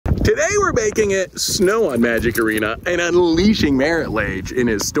Today we're making it snow on Magic Arena and unleashing Marit Lage in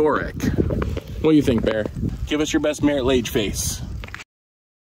Historic. What do you think, Bear? Give us your best Marit Lage face.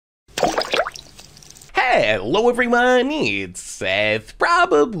 Hello everyone, it's Seth,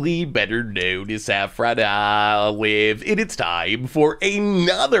 probably better known as Saffron Olive, and it's time for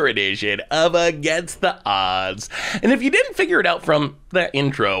another edition of Against the Odds. And if you didn't figure it out from the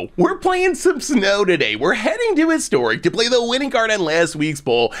intro, we're playing some snow today. We're heading to Historic to play the winning card on last week's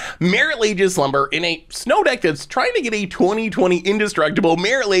poll, Marit Lage's Slumber, in a snow deck that's trying to get a 2020 indestructible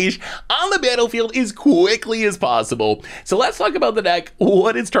Marit Lage on the battlefield as quickly as possible. So let's talk about the deck,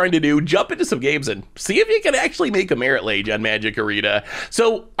 what it's trying to do, jump into some games, and see if you can actually make a Marit Lage on Magic Arena.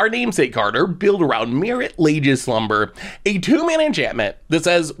 So our namesake card are built around Marit Lage's Slumber, a 2-mana enchantment that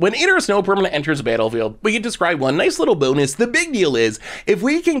says when either a snow permanent enters the battlefield, we get to describe one nice little bonus. The big deal is if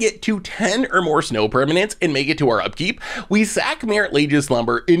we can get to 10 or more snow permanents and make it to our upkeep, we sack Marit Lage's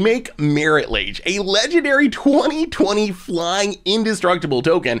Slumber and make Marit Lage a legendary 2020 flying indestructible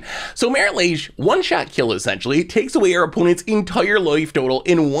token. So Marit Lage, one-shot kill essentially. It takes away our opponent's entire life total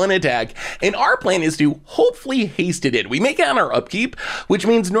in one attack, and our plan is to hopefully haste it in. We make it on our upkeep, which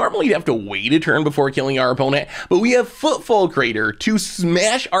means normally you have to wait a turn before killing our opponent, but we have Footfall Crater to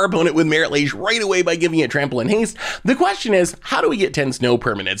smash our opponent with Marit Lage right away by giving it trample and haste. The question is, how do we get 10 snow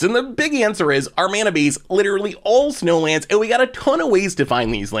permanents? And the big answer is our mana base, literally all snow lands, and we got a ton of ways to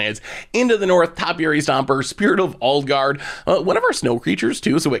find these lands. Into the north, Topiary Stomper, Spirit of Aldgard, one of our snow creatures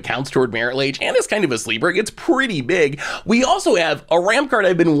too, so it counts toward Marit Lage, and it's kind of a sleeper. It gets pretty big. We also have a ramp card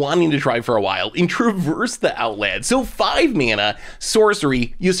I've been wanting to try for a while, in Traverse the Outland. So 5 mana,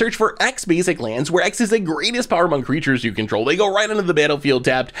 sorcery, you search for X basic lands, where X is the greatest power among creatures you control. They go right onto the battlefield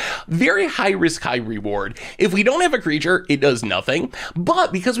tapped. Very high risk, high reward. If we don't have a creature, it does nothing.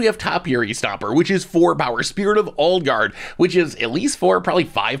 But because we have Topiary Stomper, which is 4 power, Spirit of Aldgard, which is at least 4, probably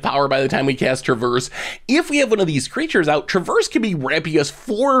 5 power by the time we cast Traverse. If we have one of these creatures out, Traverse can be ramping us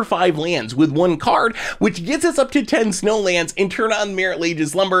 4 or 5 lands with one card, which gets us up to 10 snow lands and turn on Marit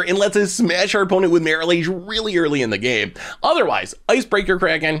Lage's Slumber and lets us smash our opponent with Marit Lage really early in the game. Otherwise, Icebreaker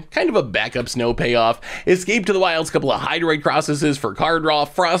Kraken, kind of a backup snow payoff. Escape to the Wilds, couple of Hydroid Processes for card draw,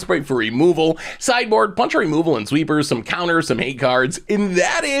 Frostbite for removal, sideboard, punch removal and sweepers, some counters, some hate cards, and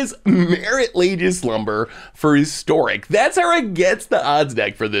that is Marit Lage's Slumber for Historic. That's our Against the Odds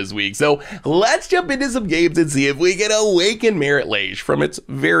deck for this week. So let's jump into some games and see if we can awaken Marit Lage from its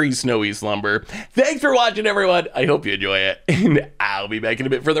very snowy slumber. Thanks for watching, everyone. I hope you enjoy it, and I'll be back in a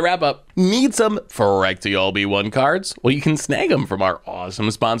bit for the wrap up. Need some Fractal B1 cards? Well, you can snag them from our awesome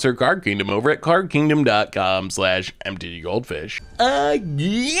sponsor, Card Kingdom, over at cardkingdom.com/MTG Goldfish.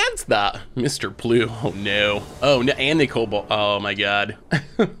 Against the Mr. Blue. Oh no. Oh no, and the Cobalt. Oh my god.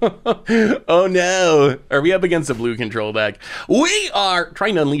 Oh no. Are we up against a blue control deck? We are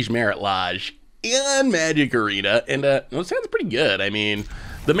trying to unleash Marit Lage in Magic Arena, and it sounds pretty good. I mean,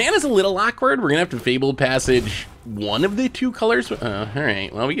 the mana's a little awkward. We're gonna have to Fabled Passage one of the 2 colors. All right,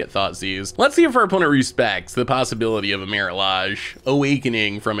 well, we get Thoughtseize. Let's see if our opponent respects the possibility of a Marit Lage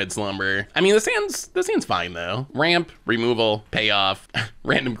awakening from its slumber. I mean, this hand's fine though. Ramp, removal, payoff,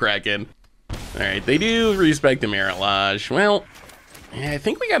 random Kraken. All right, they do respect the Marit Lage. Well, yeah, I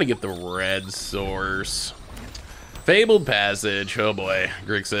think we gotta get the red source. Fabled Passage, oh boy,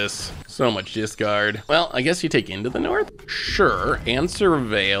 Grixis, so much discard. Well, I guess you take Into the North? Sure, and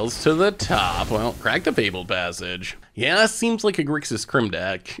Surveils to the top. Well, crack the Fabled Passage. Yeah, seems like a Grixis Crim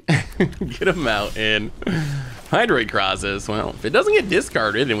deck. Get a Mountain. Hydroid Crosses, well, if it doesn't get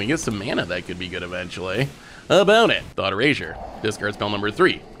discarded and we get some mana, that could be good eventually. Opponent, Thought Erasure. Discard spell number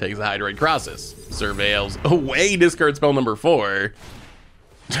 3, takes the Hydroid Crosses. Surveils away, discard spell number 4.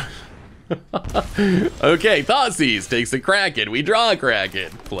 Okay, Thoughtseize takes the Kraken. We draw a Kraken.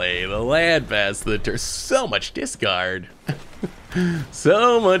 Play the land pass the turn. So much discard.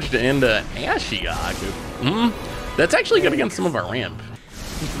 So much to end Ashiok. That's actually good against some of our ramp.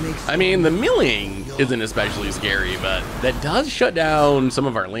 I mean, the milling isn't especially scary, but that does shut down some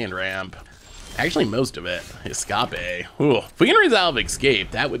of our land ramp. Actually, most of it. Escape. Ooh. If we can resolve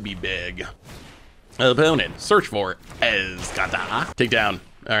Escape, that would be big. Opponent, search for Escata. Take down.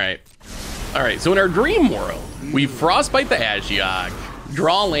 All right, so in our dream world, we Frostbite the Ashiok,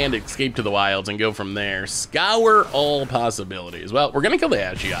 draw land, Escape to the Wilds, and go from there. Scour all possibilities. Well, we're gonna kill the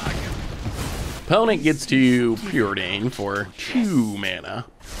Ashiok. Opponent gets to Preordain for 2 mana.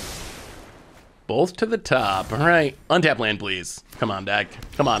 Both to the top. All right, untap land, please. Come on, deck.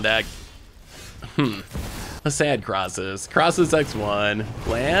 Come on, deck. A sad Crosses. Crosses X1.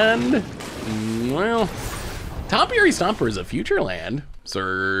 Land? Well, Topiary Stomper is a future land.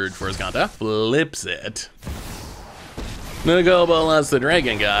 Surge for Escanta. Flips it. Nicol Bolas the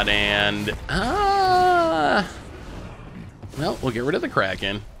Dragon God, and well, we'll get rid of the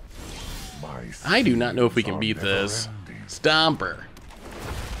Kraken. I do not know if we can beat this. Stomper.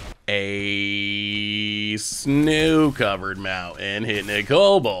 A snow-covered mountain hit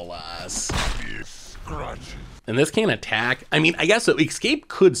Nicol Bolas. And this can't attack. I mean, I guess so. Escape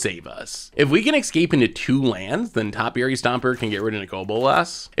could save us. If we can escape into 2 lands, then Topiary Stomper can get rid of Nicol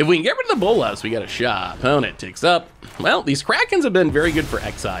Bolas. If we can get rid of the Bolas, we got a shot. Opponent ticks up. Well, these Krakens have been very good for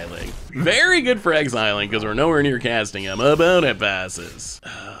exiling. Very good for exiling, because we're nowhere near casting them. Opponent passes.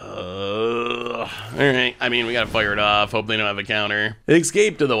 All right, I mean, we gotta fire it off. Hope they don't have a counter.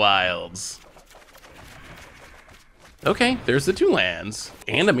 Escape to the wilds. Okay, there's the 2 lands.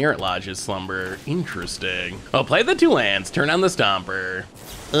 And a Marit Lage's Slumber. Interesting. I'll play the 2 lands, turn on the Stomper.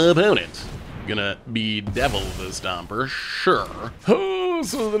 Opponent. Gonna be Devil the Stomper, sure. Oh,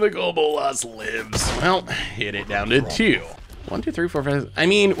 so the Nicol Bolas lives. Well, hit it down to 2. 1, 2, 3, 4, 5. I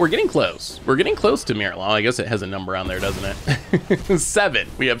mean, we're getting close. We're getting close to Marit Lage. I guess it has a number on there, doesn't it? 7.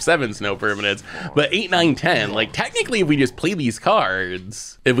 We have 7 snow permanents. But 8, 9, 10. Like, technically, if we just play these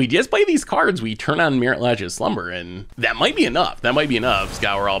cards, we turn on Marit Lage's Slumber, and that might be enough. That might be enough.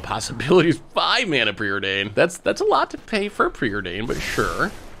 Scour all possibilities. 5 mana Preordain. That's a lot to pay for Preordain, but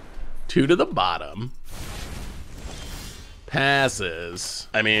sure. 2 to the bottom. Passes.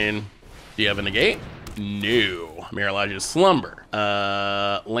 I mean, do you have a negate? No. Marit Lage's Slumber.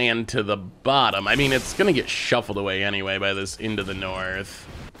 Land to the bottom. I mean, it's gonna get shuffled away anyway by this into the north.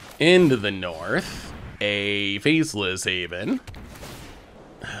 Into the north. A Faceless Haven.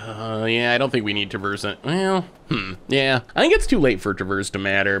 Yeah, I don't think we need Traverse it. Well, yeah. I think it's too late for Traverse to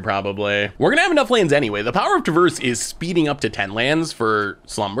matter, probably. We're gonna have enough lands anyway. The power of Traverse is speeding up to 10 lands for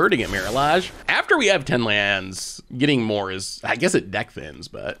Slumber to get Marit Lage. After we have 10 lands, getting more is, I guess it deck thins,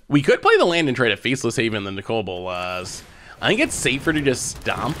 but we could play the land and try to Faceless Haven than Nicol Bolas. I think it's safer to just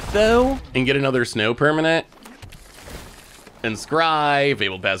Stomp, though, and get another snow permanent. And Scry,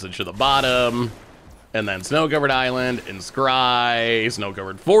 Fabled Passage to the bottom. And then Snow-Covered Island, and Scry,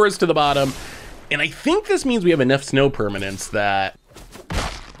 Snow-Covered Forest to the bottom. And I think this means we have enough snow permanents that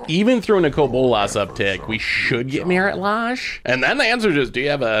even through Nicol Bolas uptick, we should get Marit Lage. And then the answer is just, do you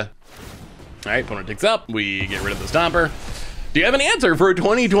have a... All right, opponent ticks up, we get rid of the Stomper. Do you have an answer for a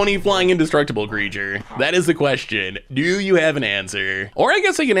 2020 flying indestructible creature? That is the question. Do you have an answer? Or I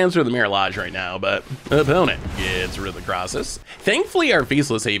guess I can answer the Marit Lage right now, but opponent gets rid of the Crosses. Thankfully, our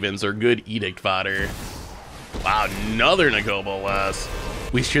Faceless Havens are good Edict fodder. Wow, another Nicol Bolas.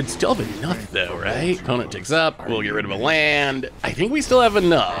 We should still have enough though, right? Opponent ticks up, we'll get rid of a land. I think we still have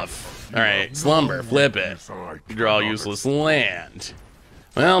enough. All right, Slumber, flip it. Draw a useless land.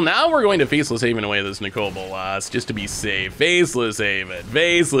 Well, now we're going to Faceless Haven away this Nicol Bolas, just to be safe. Faceless Haven,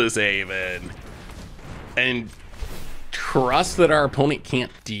 Faceless Haven. And trust that our opponent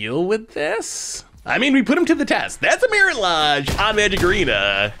can't deal with this? I mean, we put him to the test. That's a Marit Lage on Magic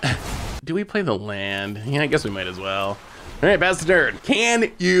Arena. Do we play the land? Yeah, I guess we might as well. All right, pass the turn.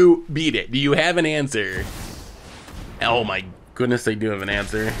 Can you beat it? Do you have an answer? Oh my goodness, I do have an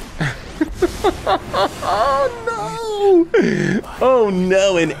answer. Oh no! Oh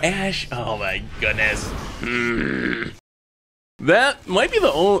no, an Ash. Oh my goodness. That might be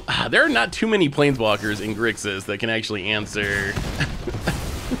the only... there are not too many Planeswalkers in Grixis that can actually answer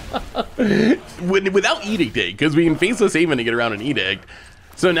without Edicting, because we can Faceless Haven to get around an Edict.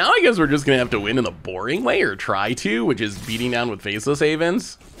 So now I guess we're just gonna have to win in the boring way, or try to, which is beating down with Faceless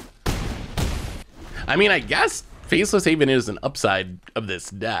Havens. I mean, I guess Faceless Haven is an upside of this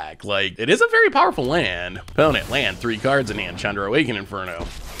deck. Like, it is a very powerful land. Opponent, land, 3 cards in hand. Chandra Awaken Inferno.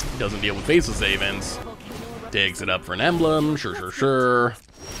 Doesn't deal with Faceless Havens. Takes it up for an emblem. Sure.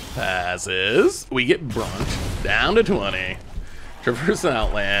 Passes. We get brunt. Down to 20. Traverse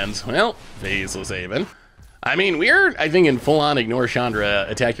Outlands. Well, Faceless Haven. I mean, we're, I think, in full-on ignore Chandra,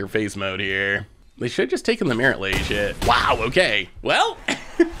 attack your face mode here. They should have just taken the Marit Lage hit. Wow, okay. Well,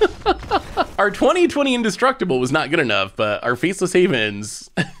 our 2020 Indestructible was not good enough, but our Faceless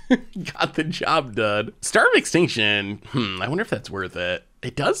Havens got the job done. Star of Extinction, I wonder if that's worth it.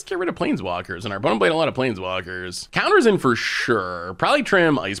 It does get rid of Planeswalkers, and our opponent played a lot of Planeswalkers. Counters in for sure. Probably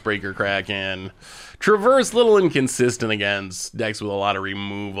trim Icebreaker Kraken. Traverse, little inconsistent against decks with a lot of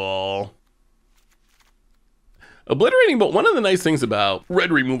removal. Obliterating, but one of the nice things about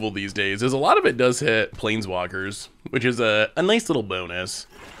red removal these days is a lot of it does hit Planeswalkers, which is a nice little bonus.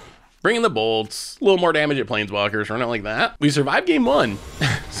 Bring in the bolts, a little more damage at Planeswalkers, run it like that. We survived game 1,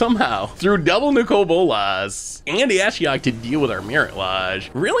 somehow, through double Nicol Bolas and Ashiok to deal with our Marit Lage.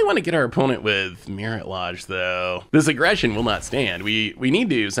 Really want to get our opponent with Marit Lage, though. This aggression will not stand. We need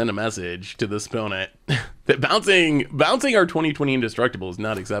to send a message to this opponent. That bouncing our 2020 indestructible is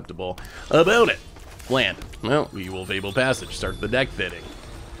not acceptable. About it. Land. Well, we will Fable Passage. Start the deck fitting.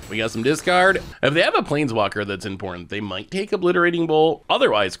 We got some discard. If they have a Planeswalker that's important, they might take Obliterating Bolt.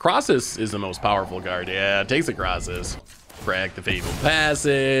 Otherwise, Crossus is the most powerful card. Yeah, it takes a Crossus. Crack the Fable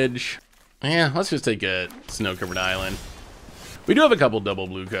Passage. Yeah, let's just take a Snow-Covered Island. We do have a couple double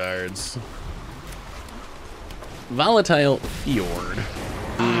blue cards. Volatile Fjord.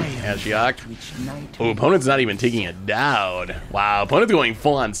 Ashiok. Oh, opponent's not even taking it down. Wow, opponent's going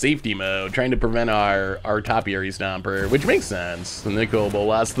full-on safety mode, trying to prevent our Topiary Stomper, which makes sense. And the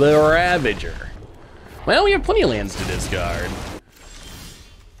Kobolas, the Ravager. Well, we have plenty of lands to discard.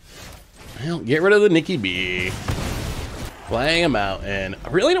 Well, get rid of the Nikki B. Playing a mountain. I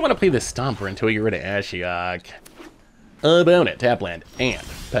really don't want to play the Stomper until we get rid of Ashiok. About it. Tap land. And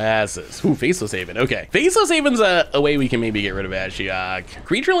passes. Ooh, Faceless Haven. Okay. Faceless Haven's a way we can maybe get rid of Ashiok.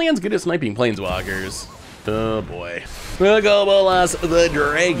 Creature land's good at sniping Planeswalkers. Oh boy. The Kobolas, the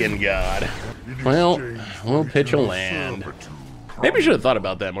Dragon God. Well, we'll pitch a land. Maybe we should have thought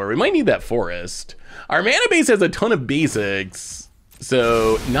about that more. We might need that forest. Our mana base has a ton of basics,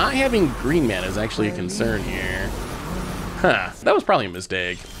 so not having green mana is actually a concern here. Huh, that was probably a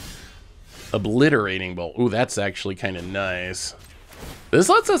mistake. Obliterating Bolt. Ooh, that's actually kind of nice. This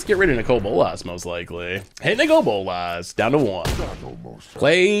lets us get rid of Nicole Bolas, most likely. Hey, Nicole Bolas, down to 1.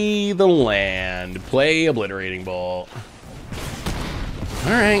 Play the land. Play Obliterating Bolt.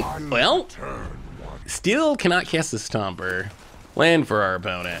 All right, well, still cannot cast the Stomper. Land for our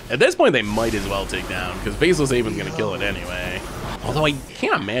opponent. At this point, they might as well take down, because Faceless Haven's going to kill it anyway. Although I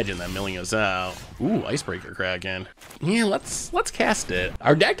can't imagine them milling us out. Ooh, Icebreaker Kraken. Yeah, let's cast it.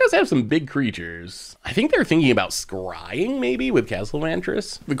 Our deck does have some big creatures. I think they're thinking about scrying, maybe, with Castle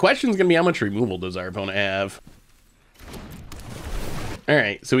Vantress. The question's going to be how much removal does our opponent have? All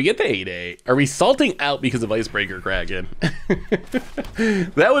right, so we get the 8/8. Are we salting out because of Icebreaker Kraken?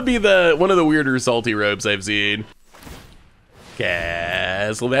 That would be one of the weirder salty ropes I've seen.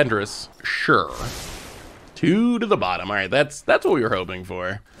 Castle Vantress. Sure. 2 to the bottom. All right, that's what we were hoping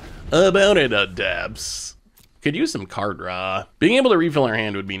for. About it, Adepts. Could use some card draw. Being able to refill our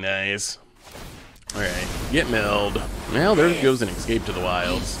hand would be nice. All right, get milled. Well, there goes an Escape to the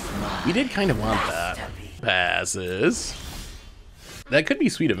Wilds. We did kind of want that. Passes. That could be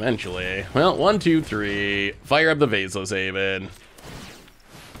sweet eventually. Well, 1, 2, 3. Fire up the Faceless Haven.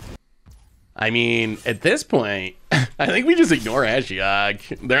 I mean, at this point, I think we just ignore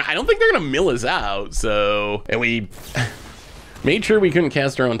Ashiok. I don't think they're gonna mill us out, so... And we made sure we couldn't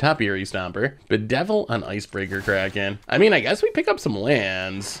cast our own Topiary Stomper. Bedevil on Icebreaker Kraken. I mean, I guess we pick up some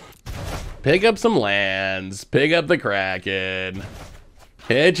lands. Pick up some lands. Pick up the Kraken.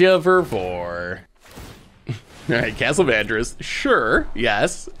 Hit you for 4. All right, Castle Vantress. Sure,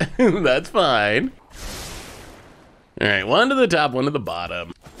 yes, that's fine. All right, 1 to the top, 1 to the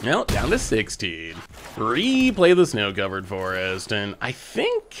bottom. Well, down to 16. Replay the Snow-Covered Forest, and I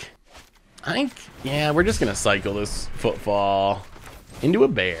think, yeah, we're just gonna cycle this Footfall into a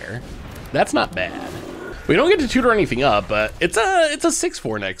bear. That's not bad. We don't get to tutor anything up, but it's a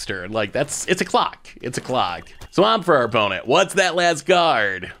 6/4 next turn. Like, it's a clock. It's a clock. Swamp for our opponent. What's that last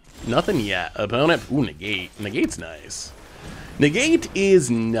card? Nothing yet. Opponent, ooh, Negate. Negate's nice. Negate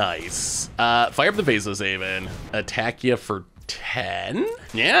is nice. Fire up the Faceless Haven. Attack you for 10?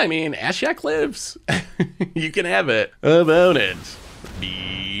 Yeah, I mean, Ashiok lives. You can have it. About it.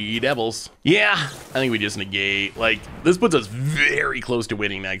 Be Devils. Yeah, I think we just negate. Like, this puts us very close to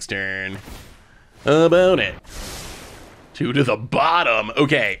winning next turn. About it. 2 to the bottom.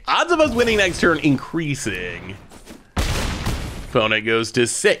 Okay, odds of us winning next turn increasing. Opponent goes to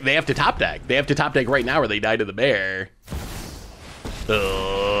 6. They have to top deck. They have to top deck right now or they die to the bear.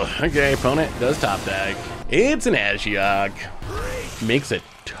 Okay, opponent does top deck. It's an Ashiok. Makes a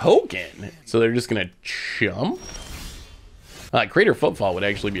token. So they're just gonna chump? Crater Footfall would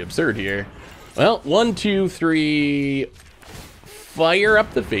actually be absurd here. Well, 1, 2, 3. Fire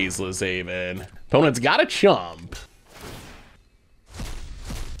up the Faceless Haven. Opponent's got a chump.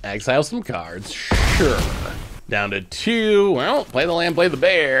 Exile some cards. Sure. Down to 2. Well, play the land, play the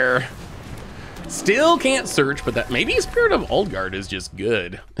bear. Still can't search, but that maybe Spirit of Oldguard is just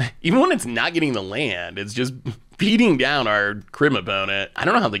good. Even when it's not getting the land, it's just beating down our Crim opponent. I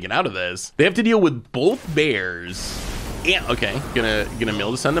don't know how they get out of this. They have to deal with both bears. Yeah, okay, gonna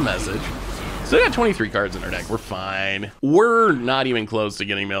mill to send a message. So they got 23 cards in our deck. We're fine. We're not even close to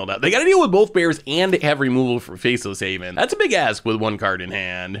getting milled out. They gotta deal with both bears and have removal for Faceless Haven. That's a big ask with 1 card in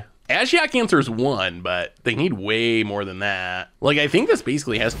hand. Ashiok answers 1, but they need way more than that. Like, I think this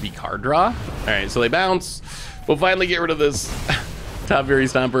basically has to be card draw. All right, so they bounce. We'll finally get rid of this Top Fairy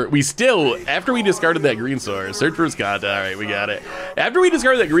Stomper. We still, after we discarded that green source, search for Skata. All right, we got it. After we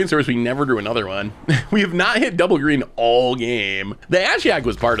discarded that green source, we never drew another one. We have not hit double green all game. The Ashiok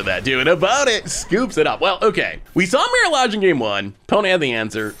was part of that too, and about it scoops it up. Well, okay. We saw Marit Lage in game 1. Opponent had the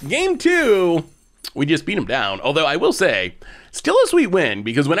answer. Game 2, we just beat him down. Although I will say, still a sweet win,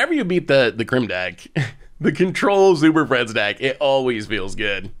 because whenever you beat the Crim deck, the Control Super Friends deck, it always feels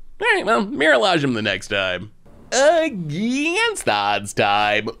good. All right, well, Marit Lage him the next time. Against odds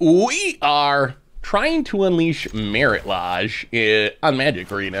time, we are trying to unleash Marit Lage on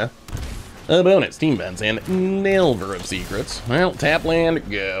Magic Arena. Opponent, Steam Vents, and Delver of Secrets. Well, tap land,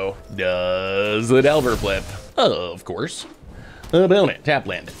 go. Does the Delver flip? Of course. Opponent, tap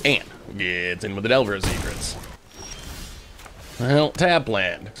land, and gets in with the Delver of Secrets. Well, tap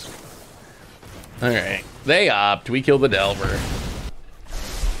land. Alright, they opt, we kill the Delver.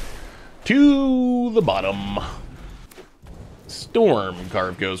 To the bottom. Storm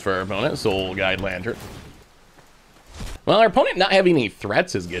Carve goes for our opponent. Soul Guide Lantern. Well, our opponent not having any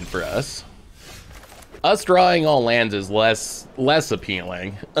threats is good for us. Us drawing all lands is less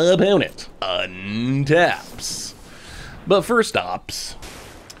appealing. Opponent untaps. But first ops.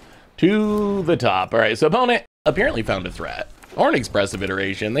 To the top. Alright, so opponent apparently found a threat. Or an expressive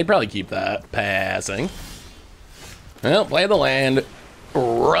iteration. They probably keep that. Passing. Well, play the land.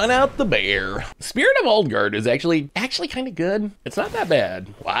 Run out the bear. Spirit of Aldgard is actually kind of good. It's not that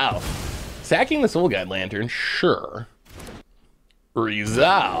bad. Wow. Sacking the Soul Guide Lantern, sure.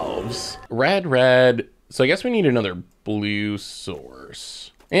 Resolves. Red. So I guess we need another blue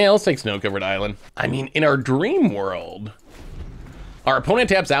source. Yeah, let's take Snow-Covered Island. I mean, in our dream world, our opponent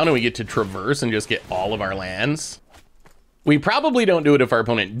taps out and we get to traverse and just get all of our lands. We probably don't do it if our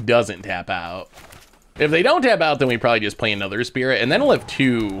opponent doesn't tap out. If they don't tap out, then we probably just play another Spirit, and then we'll have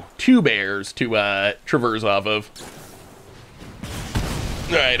two bears to traverse off of.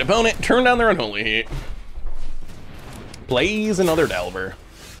 All right, opponent, turn down their Unholy Heat. Plays another Delver.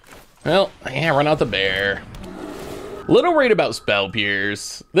 Well, yeah, run out the bear. Little worried about Spell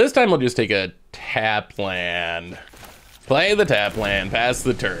Pierce. This time we'll just take a tap land. Play the tap land, pass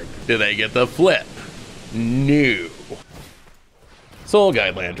the turn. Do they get the flip? No. Soul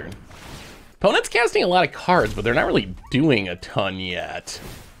Guide Lantern. Opponent's casting a lot of cards, but they're not really doing a ton yet.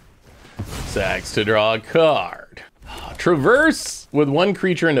 Sacks to draw a card. Traverse with one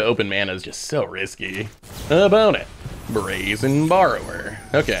creature into open mana is just so risky. Opponent, Brazen Borrower.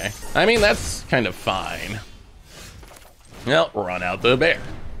 Okay, I mean, that's kind of fine. Well, run out the bear.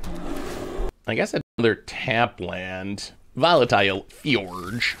 I guess another tap land. Volatile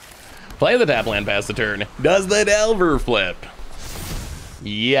Fjorge. Play the tap land, pass the turn. Does the Delver flip?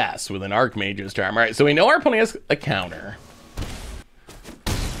 Yes, with an Archmage's Charm. All right, so we know our opponent has a counter.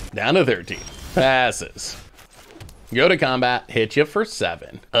 Down to 13. Passes. Go to combat, hit you for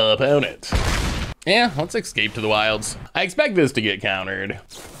 7. Opponent. Yeah, let's escape to the wilds. I expect this to get countered.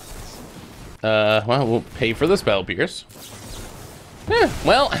 Well, we'll pay for the Spell Pierce.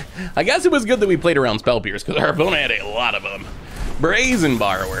 Well, I guess it was good that we played around Spell Pierce because our opponent had a lot of them. Brazen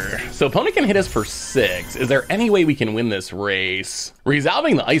Borrower. So opponent can hit us for 6. Is there any way we can win this race?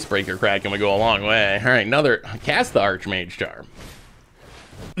 Resolving the Icebreaker Kraken would go a long way. All right, another, cast the Archmage Charm.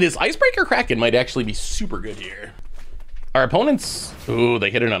 This Icebreaker Kraken might actually be super good here. Our opponents, ooh, they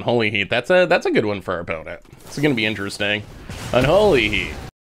hit an Unholy Heat. That's a good one for our opponent. It's gonna be interesting. Unholy Heat.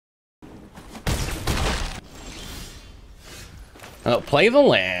 Oh, play the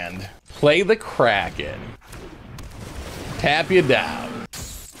land, play the Kraken. Tap you down.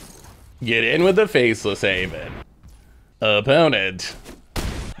 Get in with the Faceless Haven. Opponent.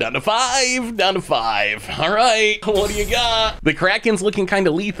 Down to 5, down to 5. All right, what do you got? The Kraken's looking kind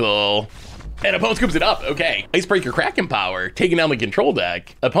of lethal. And opponent scoops it up, okay. Icebreaker Kraken power, taking down the control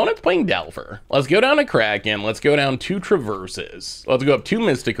deck. Opponent's playing Delver. Let's go down to Kraken, let's go down 2 Traverses. Let's go up 2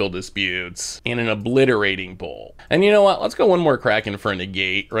 Mystical Disputes and an Obliterating Bolt. And you know what, let's go 1 more Kraken for a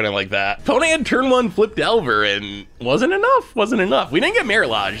negate, running like that. Opponent had turn 1 flip Delver and wasn't enough. We didn't get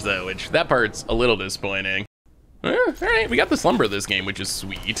Marit Lage though, which that part's a little disappointing. All right, we got the Slumber this game, which is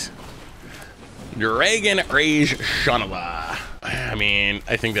sweet. Dragon Rage Shanala. I mean,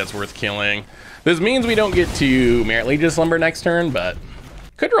 I think that's worth killing. This means we don't get to Marit Lage's Slumber next turn, but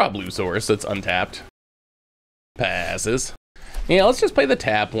could draw a blue source that's untapped. Passes. Yeah, let's just play the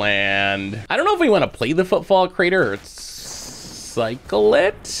tap land. I don't know if we want to play the Footfall Crater or cycle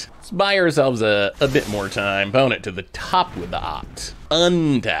it. Let's buy ourselves a bit more time. Opponent to the top with the opt.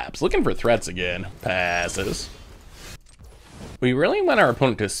 Untaps. Looking for threats again. Passes. We really want our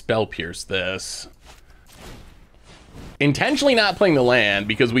opponent to Spell Pierce this. Intentionally not playing the land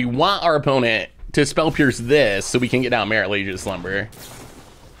because we want our opponent to spell pierce this so we can get down Marit Lage's Slumber.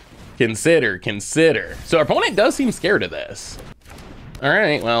 Consider. So our opponent does seem scared of this. All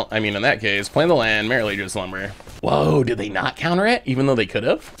right, well, I mean, in that case, play the land, Marit Lage's Slumber. Whoa, did they not counter it, even though they could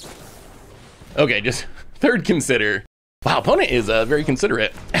have? Okay, just third consider. Wow, opponent is very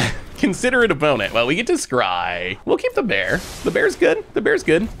considerate. Considerate opponent. Well, we get to scry. We'll keep the bear. The bear's good. The bear's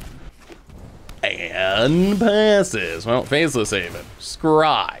good. And passes. Well, Faceless Haven.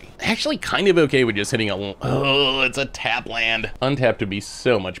 Scry. Actually kind of okay with just hitting a... Oh, it's a tap land. Untapped would be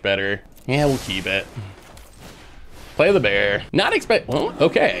so much better. Yeah, we'll keep it. Play the bear. Not expect... Well,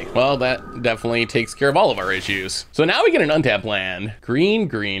 okay. Well, that definitely takes care of all of our issues. So now we get an untapped land. Green,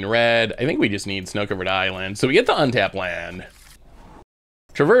 green, red. I think we just need Snow-Covered Island. So we get the untapped land.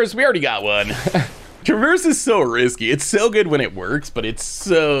 Traverse, we already got one. Traverse is so risky. It's so good when it works, but it's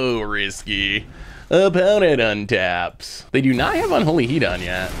so risky. Opponent untaps. They do not have Unholy Heat on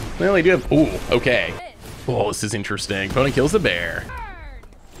yet. Well, they do have... Ooh, okay. Oh, this is interesting. Opponent kills the bear.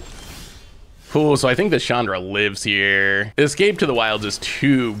 Cool, so I think the Chandra lives here. Escape to the Wilds is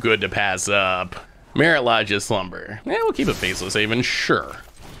too good to pass up. Marit Lage's Slumber. Yeah, we'll keep a Faceless Haven, sure.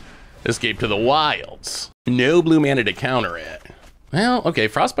 Escape to the Wilds. No blue mana to counter it. Well, okay,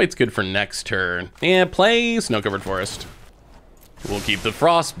 Frostbite's good for next turn. Yeah, play Snow-Covered Forest. We'll keep the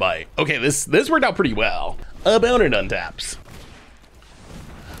Frostbite. Okay, this worked out pretty well. Opponent untaps.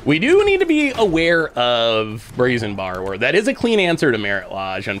 We do need to be aware of Brazen Borrower. That is a clean answer to Marit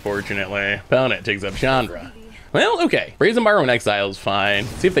Lage, unfortunately. Opponent takes up Chandra. Well, okay. Brazen Borrower and Exile is fine.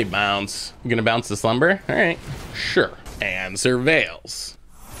 See if they bounce. You gonna bounce the Slumber? All right, sure. And Surveils.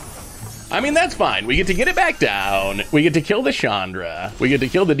 I mean, that's fine. We get to get it back down. We get to kill the Chandra. We get to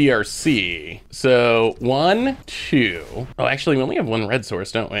kill the DRC. So 1, 2. Oh, actually, we only have one red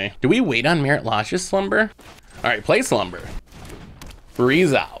source, don't we? Do we wait on Marit Lage's Slumber? All right, play Slumber.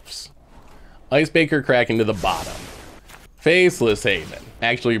 Resolves. Icebaker Crack into the bottom. Faceless Haven.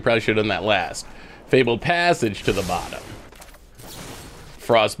 Actually, you probably should have done that last. Fabled Passage to the bottom.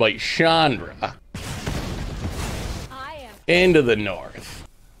 Frostbite Chandra. Into the north.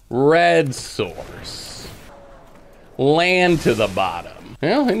 Red source. Land to the bottom.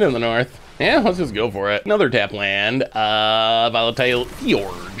 Well, into the north. Yeah, let's just go for it. Another tap land. Volatile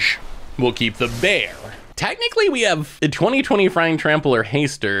Fjorge. We'll keep the bear. Technically, we have a 2020 Frying Trample or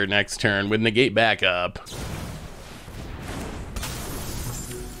Haster next turn with negate backup.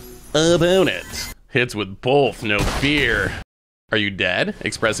 Opponent hits with both, no fear. Are you dead?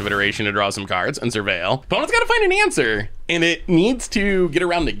 Expressive Iteration to draw some cards and surveil. Opponent's gotta find an answer, and it needs to get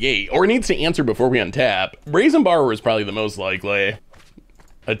around the gate, or it needs to answer before we untap. Brazen Borrower is probably the most likely.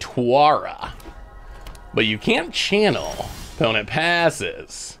 A Tuara. But you can't channel. Opponent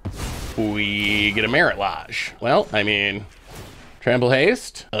passes. We get a Marit Lage. Well, I mean, Trample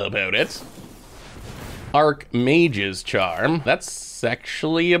Haste, about it. Archmage's Charm. That's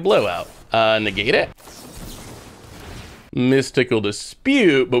actually a blowout. Negate it. Mystical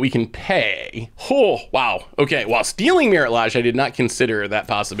Dispute, but we can pay. Oh, wow. Okay, while stealing Marit Lage, I did not consider that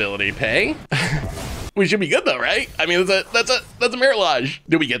possibility. Pay? We should be good though, right? I mean, that's a Marit Lage.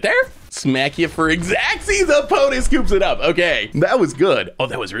 Did we get there? Smack you for Xaxes. Opponent scoops it up. Okay, that was good. Oh,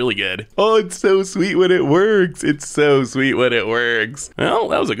 that was really good. Oh, it's so sweet when it works. It's so sweet when it works. Well,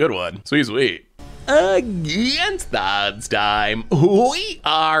 that was a good one. Sweet, sweet. Against the odds time, we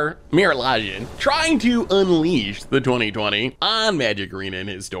are Marit Lage trying to unleash the 2020 on Magic Arena and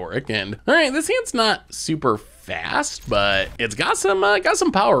Historic. And all right, this hand's not super fast, but it's got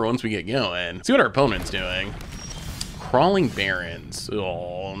some power once we get going. See what our opponent's doing. Crawling Barrens.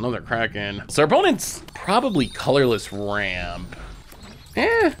 Oh, another Kraken. So our opponent's probably Colorless Ramp.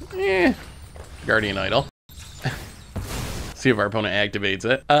 Guardian Idol. See if our opponent activates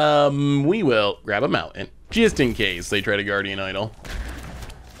it. We will grab a mountain, just in case they try to Guardian Idol.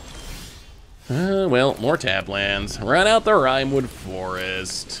 Well, more tap lands. Run out the Rimewood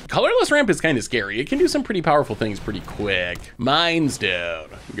Forest. Colorless Ramp is kind of scary. It can do some pretty powerful things pretty quick. Mindstone,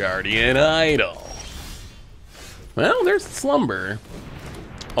 Guardian Idol. Well, there's Slumber.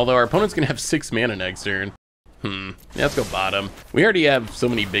 Although our opponent's gonna have 6 mana next turn. Yeah, let's go bottom. We already have so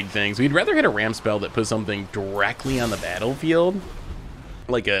many big things. We'd rather hit a ramp spell that puts something directly on the battlefield.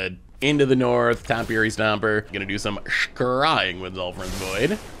 Like a Into the North, Topiary Stomper. Gonna do some scrying with Zulfrin's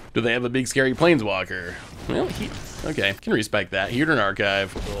Void. Do they have a big scary Planeswalker? Well, okay, can respect that. Hedron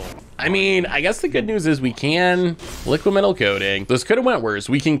Archive. I mean, I guess the good news is we can Liquid Metal Coating. This could have went worse.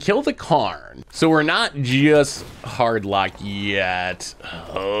 We can kill the Karn. So we're not just hard locked yet.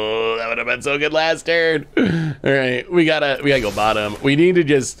 Oh, that would have been so good last turn. All right, we gotta go bottom. We need to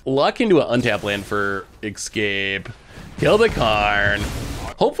just luck into an untap land for escape. Kill the Karn.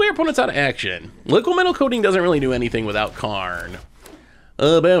 Hopefully our opponent's out of action. Liquid metal coating doesn't really do anything without Karn.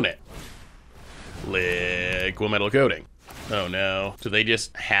 About it. Liquid metal coating. Oh no. Do they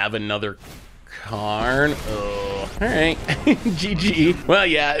just have another Karn? Oh, all right. GG. Well,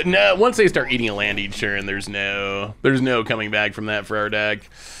 yeah, no, once they start eating a land each turn, there's no coming back from that for our deck.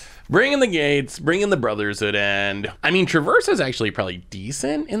 Bring in the gates, bring in the Brotherhood End. I mean, Traverse is actually probably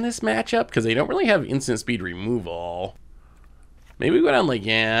decent in this matchup because they don't really have instant speed removal. Maybe we go down like,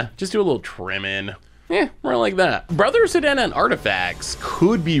 yeah, just do a little trimming. Yeah, more like that. Brotherhood End on artifacts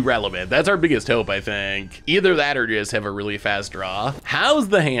could be relevant. That's our biggest hope, I think. Either that or just have a really fast draw. How's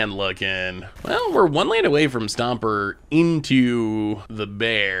the hand looking? Well, we're one land away from Stomper into the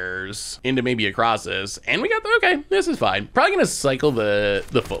Bears, into maybe a Crosses, and we got the, okay, this is fine. Probably gonna cycle the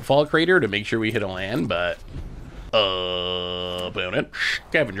Footfall Crater to make sure we hit a land, but opponent,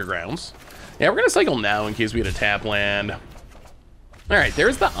 Scavenger Grounds. Yeah, we're gonna cycle now in case we hit a tap land. All right,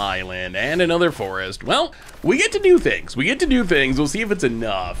 there's the island and another forest. Well, we get to do things. We get to do things. We'll see if it's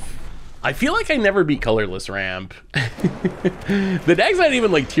enough. I feel like I never beat Colorless Ramp. The deck's not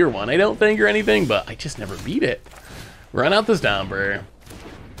even like tier 1, I don't think, or anything, but I just never beat it. Run out the Stomper.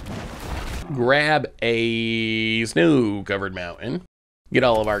 Grab a snow-covered mountain. Get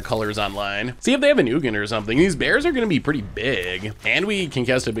all of our colors online. See if they have an Ugin or something. These bears are gonna be pretty big. And we can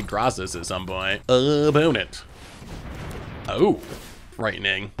cast a big Crosses at some point. Opponent. Oh.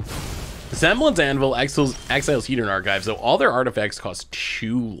 Frightening. Semblance Anvil exiles Hedron Archive, so all their artifacts cost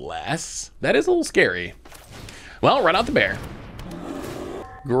 2 less. That is a little scary. Well, run out the bear.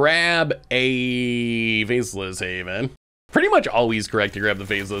 Grab a Faceless Haven. Pretty much always correct to grab the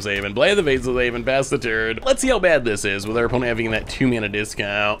Faceless Haven. Play the Faceless Haven, pass the turn. Let's see how bad this is with our opponent having that 2 mana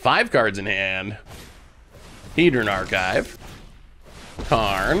discount. 5 cards in hand. Hedron Archive.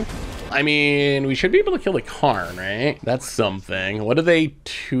 Karn. I mean, we should be able to kill the Karn, right? That's something. What do they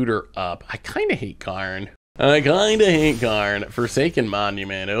tutor up? I kind of hate Karn. Forsaken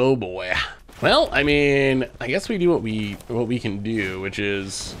Monument, oh boy. Well, I mean, I guess we do what we can do, which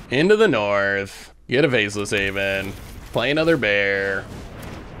is into the north, get a Faceless Haven, play another bear.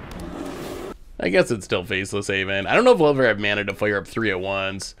 I guess it's still Faceless Haven. I don't know if we'll ever have mana to fire up 3 at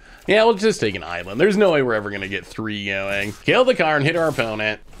once. Yeah, we'll just take an island. There's no way we're ever gonna get 3 going. Kill the Karn, hit our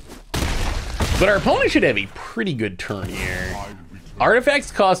opponent. But our opponent should have a pretty good turn here.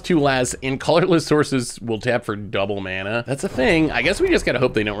 Artifacts cost 2 less, and colorless sources will tap for double mana. That's a thing. I guess we just gotta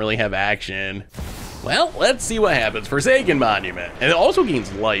hope they don't really have action. Well, let's see what happens. Forsaken Monument. And it also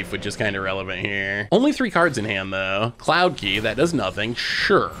gains life, which is kind of relevant here. Only 3 cards in hand, though. Cloud Key, that does nothing,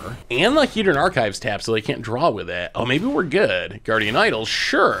 sure. And the Hedron Archives tap, so they can't draw with it. Oh, maybe we're good. Guardian Idol,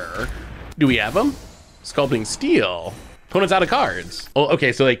 sure. Do we have them? Sculpting Steel. Opponent's out of cards. Oh,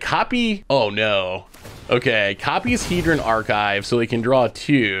 okay, so they copy, oh no. Okay, copies Hedron Archive so they can draw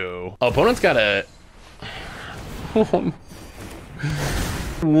 2. Oh, opponent's got a,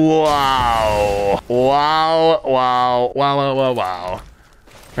 wow. Wow.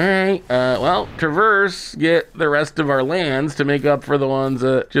 All right, well, Traverse, get the rest of our lands to make up for the ones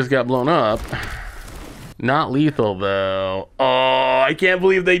that just got blown up. Not lethal though. Oh, I can't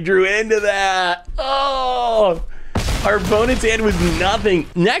believe they drew into that. Oh. Our opponent's hand was nothing.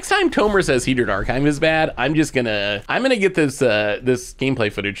 Next time Tomer says Hedron Archive is bad, I'm gonna get this this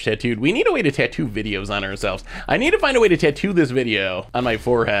gameplay footage tattooed. We need a way to tattoo videos on ourselves. I need to find a way to tattoo this video on my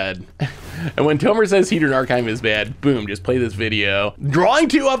forehead. And when Tomer says Hedron Archive is bad, boom, just play this video. Drawing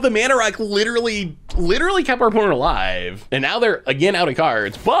 2 off the Mana Rock literally kept our opponent alive. And now they're again out of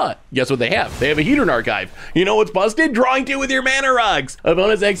cards, but guess what they have? They have a Hedron Archive. You know what's busted? Drawing 2 with your Mana Rocks.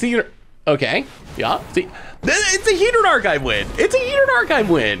 Opponent's X Hedron. Okay, yeah, see. It's a Hedron Archive win. It's a Hedron Archive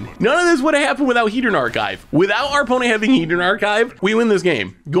win. None of this would have happened without Hedron Archive. Without our opponent having Hedron Archive, we win this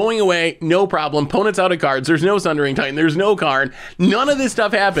game. Going away, no problem. Opponent's out of cards. There's no Sundering Titan. There's no Karn. None of this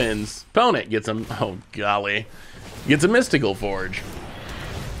stuff happens. Opponent gets him. Oh, golly. Gets a Mystical Forge.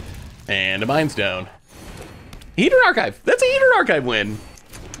 And a Mind Stone. Hedron Archive. That's a Hedron Archive win.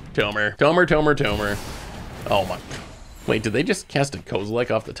 Tomer. Oh, my. Wait, did they just cast a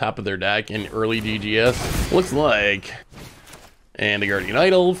Kozilek off the top of their deck in early DGS? Looks like. And a Guardian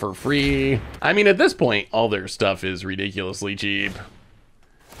Idol for free. I mean, at this point, all their stuff is ridiculously cheap.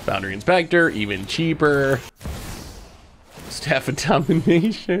 Boundary Inspector, even cheaper. Staff of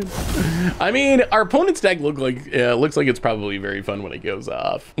Domination. I mean, our opponent's deck looks like it's probably very fun when it goes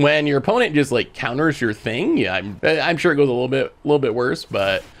off. When your opponent just like counters your thing, yeah, I'm sure it goes a little bit worse,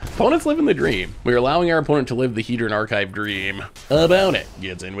 but opponent's living the dream. We're allowing our opponent to live the Hedron Archive dream. About it.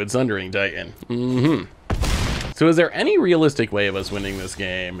 Gets in with Sundering Titan. So is there any realistic way of us winning this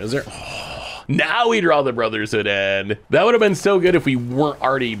game? Is there? Oh, now we draw the Brotherhood End. That would have been so good if we weren't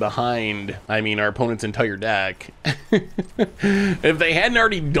already behind, I mean, our opponent's entire deck. If they hadn't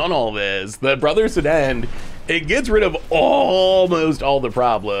already done all this, the Brotherhood End, it gets rid of almost all the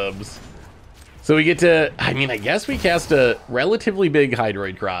problems. So we get to, I mean, I guess we cast a relatively big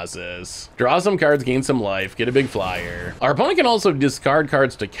Hydroid Crosses, draw some cards, gain some life, get a big flyer. Our opponent can also discard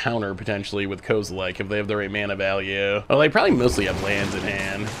cards to counter potentially with Kozilek if they have the right mana value. Well, they probably mostly have lands in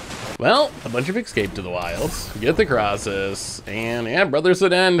hand. Well, a bunch of Escape to the Wilds, get the Crosses, and yeah,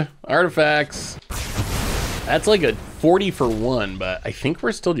 Brotherhood End, artifacts. That's like a 40 for 1, but I think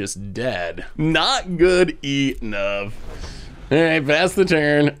we're still just dead. Not good enough. All right, pass the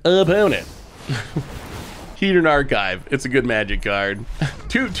turn, opponent. Heathen Archive. It's a good magic card.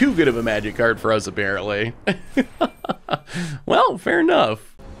 Too good of a magic card for us, apparently. Well, fair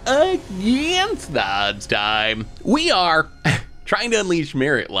enough. Against the odds time, we are trying to unleash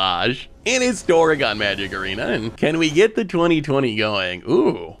Marit Lage in historic on Magic Arena. And can we get the 2020 going?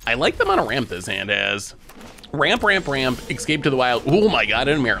 Ooh, I like the amount of ramp this hand has. Ramp, Escape to the Wild. Oh my god,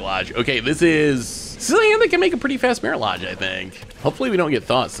 and Marit Lage. Okay, this is a hand that can make a pretty fast Marit Lage, I think. Hopefully we don't get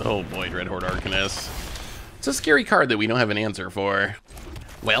thoughts. Oh boy, Dread Horde Arcanist. It's a scary card that we don't have an answer for.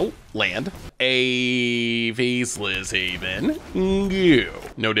 Well, land. A Faceless Haven.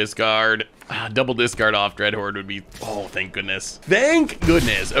 No discard. Double discard off Dread Horde would be, oh, thank goodness. Thank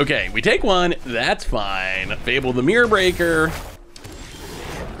goodness. Okay, we take one, that's fine. Fable the Mirror Breaker.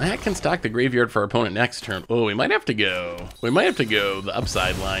 That can stock the graveyard for our opponent next turn. Oh, we might have to go the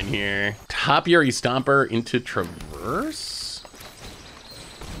upside line here. Topiary Stomper into Traverse.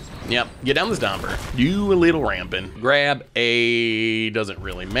 Yep, get down the Stomper. Do a little ramping. Grab a, doesn't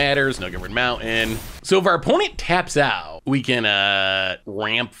really matter, Snowcovered Mountain. So if our opponent taps out, we can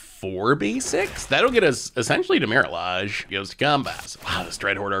ramp 4 basics. That'll get us essentially to Marit Lage. Goes to combat. Wow, this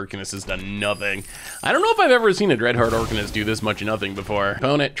Dread Horde Arcanist has done nothing. I don't know if I've ever seen a Dread Horde Arcanist do this much nothing before.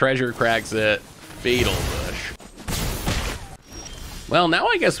 Opponent treasure cracks it. Fatal Push. Well, now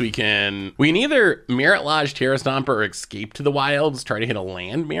I guess we can either Marit Lage, Terra Stomper, or Escape to the Wilds, try to hit a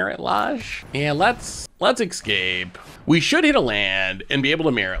land Marit Lage. Yeah, let's escape. We should hit a land and be able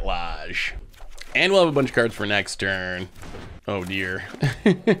to Marit Lage. And we'll have a bunch of cards for next turn. Oh dear.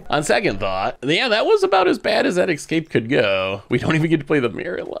 On second thought, yeah, that was about as bad as that escape could go. We don't even get to play the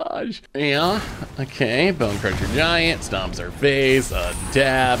Marit Lage. Yeah, okay, Bone Crusher Giant, stomps our face,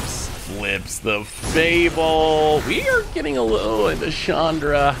 taps, flips the Fable. We are getting a little into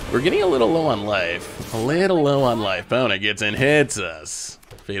Chandra. We're getting a little low on life. A little low on life. Bona gets in, hits us.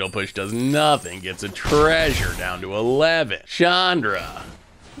 Fatal Push does nothing, gets a treasure down to 11. Chandra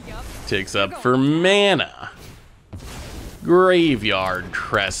ticks up for mana. Graveyard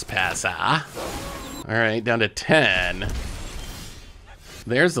Trespasser. All right, down to 10.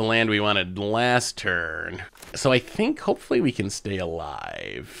 There's the land we wanted last turn. So I think hopefully we can stay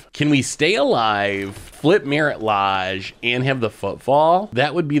alive. Can we stay alive, flip Marit Lage, and have the Footfall?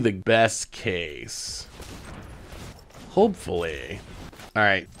 That would be the best case. Hopefully. All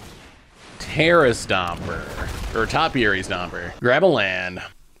right. Terra Stomper, or Topiary Stomper. Grab a land.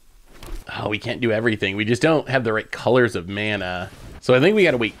 Oh, we can't do everything. We just don't have the right colors of mana. So I think we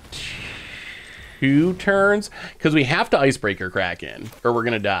gotta wait 2 turns, because we have to Icebreaker Kraken, or we're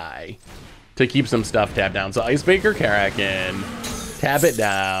gonna die, to keep some stuff tapped down. So Icebreaker Kraken, tap it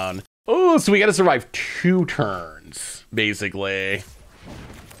down. Oh, so we gotta survive 2 turns, basically.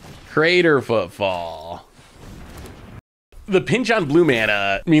 Crater Footfall. The pinch on blue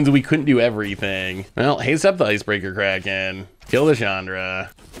mana means we couldn't do everything. Well, haste up the Icebreaker Kraken, kill the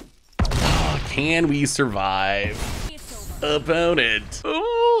Chandra. Can we survive? Opponent.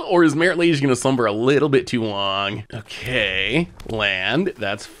 Ooh, or is Marit Lage gonna slumber a little bit too long? Okay, land,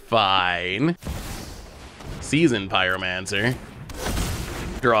 that's fine. Seasoned Pyromancer.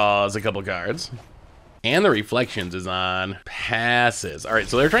 Draws a couple cards. And the Reflections is on. Passes. All right,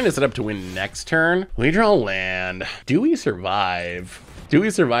 so they're trying to set up to win next turn. We draw land. Do we survive? Do we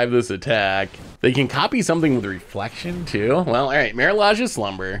survive this attack? They can copy something with Reflection too. Well, all right, Marit Lage's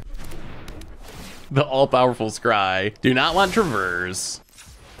Slumber. The all-powerful Scry. Do not want Traverse.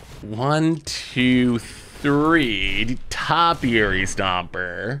 1, 2, 3. Topiary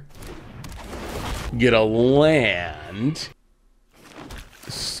Stomper. Get a land.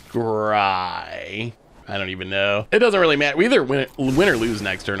 Scry. I don't even know. It doesn't really matter. We either win or lose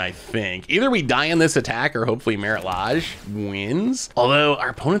next turn, I think. Either we die on this attack or hopefully Marit Lage wins. Although our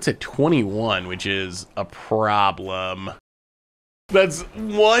opponent's at 21, which is a problem. That's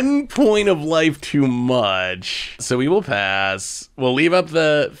 1 point of life too much. So we will pass. We'll leave up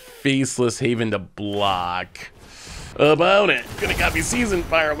the Faceless Haven to block. Opponent, gonna copy Seasoned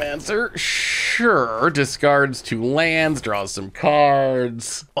Pyromancer. Sure, discards 2 lands, draws some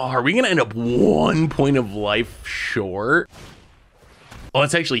cards. Oh, are we gonna end up 1 point of life short? Oh,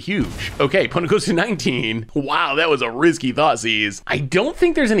 that's actually huge. Okay, opponent goes to 19. Wow, that was a risky Thoughtseize. I don't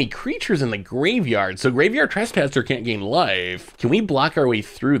think there's any creatures in the graveyard, so Graveyard Trespasser can't gain life. Can we block our way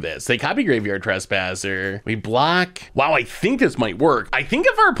through this? They copy Graveyard Trespasser. We block. Wow, I think this might work. I think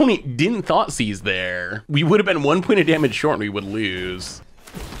if our opponent didn't Thoughtseize there, we would have been 1 point of damage short and we would lose.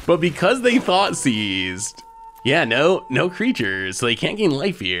 But because they Thoughtseized, yeah, no creatures, so they can't gain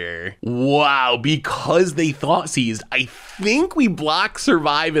life here. Wow, because they Thoughtseized, I think we block,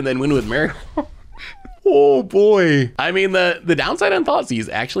 survive, and then win with Marit. Oh boy. I mean, the downside on Thoughtseize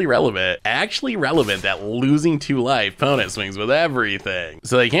actually relevant. Actually relevant that losing 2 life, opponent swings with everything.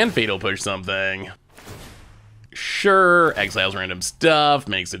 So they can Fatal Push something. Sure, exiles random stuff,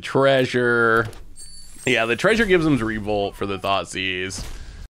 makes a treasure. Yeah, the treasure gives them Revolt for the Thoughtseize.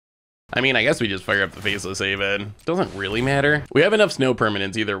 I mean, I guess we just fire up the Faceless Haven. Doesn't really matter. We have enough snow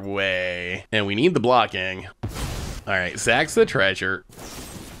permanents either way, and we need the blocking. All right, sacks the treasure.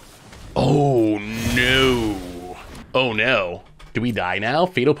 Oh no. Oh no. Do we die now?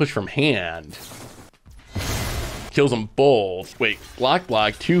 Fatal Push from hand. Kills them both. Wait, block,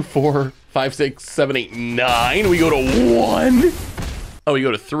 2, 4, 5, 6, 7, 8, 9. We go to 1. Oh, we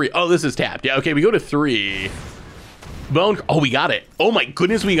go to 3. Oh, this is tapped. Yeah, okay, we go to 3. Bone. Oh, we got it. Oh my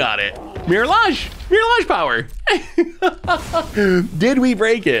goodness, we got it. Marit Lage power. Did we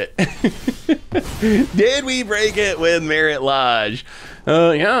break it? Did we break it with Marit Lage?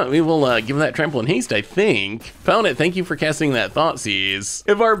 Yeah, we will give that Trample and Haste, I think. Opponent, thank you for casting that Thoughtseize.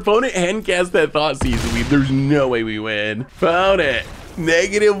 If our opponent hadn't cast that Thoughtseize, there's no way we win. Opponent,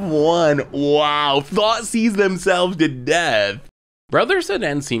 -1. Wow, Thoughtseize themselves to death. Brothers at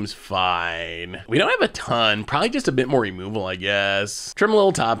End seems fine. We don't have a ton, probably just a bit more removal, I guess. Trim a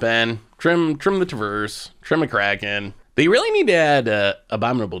little top end, trim the Traverse, trim a Kraken. They really need to add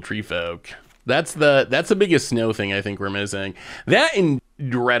Abominable Tree Folk. That's the biggest snow thing I think we're missing. That and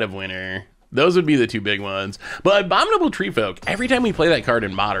Dread of Winter. Those would be the 2 big ones. But Abominable Tree Folk, every time we play that card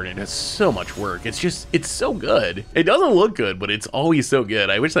in Modern, it does so much work. It's so good. It doesn't look good, but it's always so good.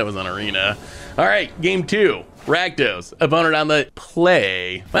 I wish that was on Arena. All right, game 2. Rakdos, opponent on the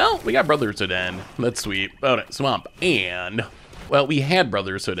play. Well, we got Brotherhood End. That's sweet. Opponent, Swamp, and... Well, we had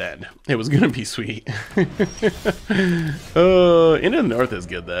Brotherhood End. It was gonna be sweet. Into the North is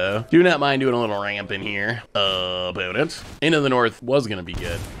good, though. Do not mind doing a little ramp in here. Opponent. Into the North was gonna be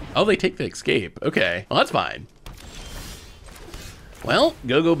good. Oh, they take the Escape. Okay, well, that's fine. Well,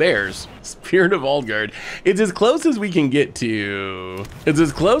 go Bears. Spirit of Aldgard. It's as close as we can get to...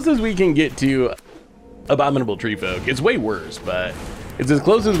 Abominable Tree Folk. It's way worse, but it's as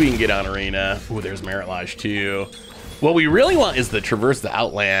close as we can get on Arena. Ooh, there's Marit Lage too. What we really want is the Traverse the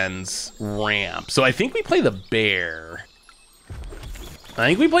Outlands ramp. So I think we play the Bear.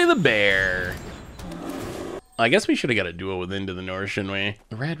 I guess we should have got a duo with Into the North, shouldn't we?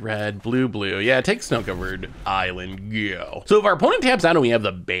 Red, blue. Yeah, take Snow-Covered Island, go. So if our opponent taps out and we have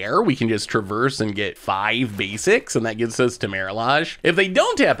the Bear, we can just traverse and get 5 basics, and that gets us to Marit Lage. If they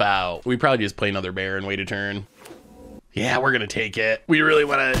don't tap out, we probably just play another Bear and wait a turn. Yeah, we're gonna take it. We really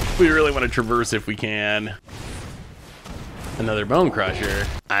wanna traverse if we can. Another Bone Crusher.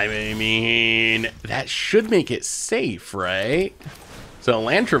 I mean, that should make it safe, right? So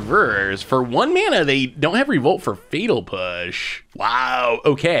land Traverse, for 1 mana, they don't have Revolt for Fatal Push. Wow,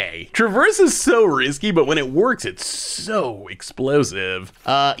 okay. Traverse is so risky, but when it works, it's so explosive.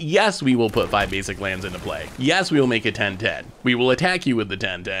 Yes, we will put 5 basic lands into play. Yes, we will make a 10-10. We will attack you with the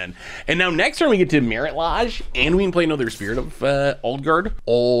 10-10. And now next turn we get to Marit Lage, and we can play another Spirit of Aldgard.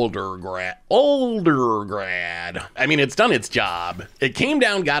 Aldergrad. I mean, it's done its job. It came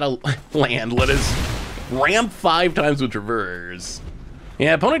down, got a land, let us ramp 5 times with Traverse.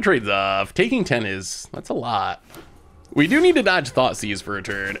 Yeah, opponent trades off. Taking 10 that's a lot. We do need to dodge Thoughtseize for a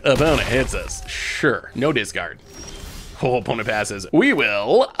turn. Opponent hits us. Sure, no discard. Oh, opponent passes. We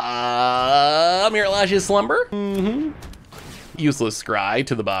will. Marit Lage's Slumber. Useless Scry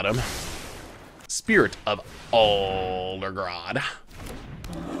to the bottom. Spirit of Aldergrad.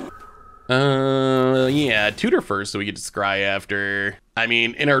 Yeah, tutor first so we get to scry after. I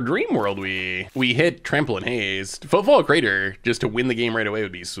mean, in our dream world, we hit Trample and Haste. Footfall Crater, just to win the game right away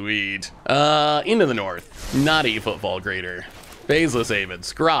would be sweet. Into the North, not a Footfall Crater. Faceless Haven,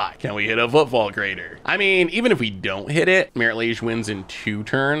 scry. Can we hit a Footfall Crater? I mean, even if we don't hit it, Marit Lage wins in 2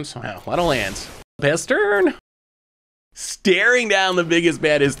 turns. Wow, a lot of lands. Best turn. Staring down the biggest,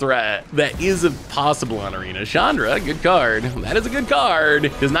 baddest threat that is possible on Arena. Chandra, good card. That is a good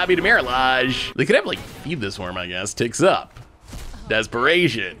card. Does not beat a Marit Lage. They could have, like, Feed the Swarm, I guess. Ticks up.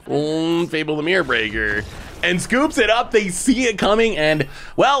 Desperation. Fable the Mirror Breaker. And scoops it up. They see it coming. And,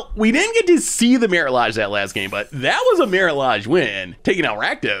 well, we didn't get to see the Marit Lage that last game, but that was a Marit Lage win. Taking out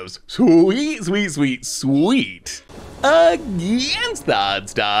Rakdos. Sweet, sweet, sweet, sweet. Against the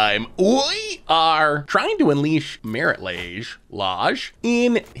odds time, we are trying to unleash Marit Lage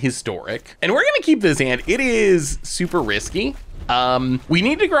in Historic. And we're gonna keep this hand. It is super risky. We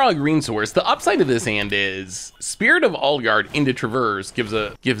need to draw a green source. The upside of this hand is Spirit of Allguard into Traverse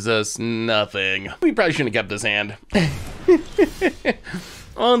gives us nothing. We probably shouldn't have kept this hand.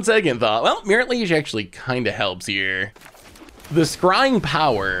 On second thought, well, Marit Lage actually kind of helps here. The Scrying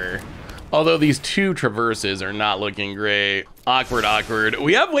Power, although these two Traverses are not looking great. Awkward, awkward.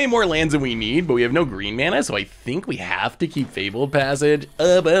 We have way more lands than we need, but we have no green mana, so I think we have to keep Fabled Passage.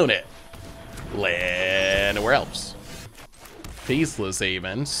 About it. Land, where else? Faceless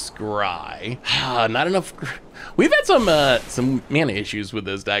Haven, Scry. Not enough. We've had some mana issues with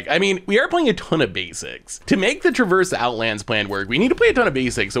this deck. I mean, we are playing a ton of basics. To make the Traverse Outlands plan work, we need to play a ton of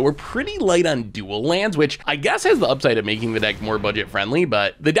basics, so we're pretty light on dual lands, which I guess has the upside of making the deck more budget friendly,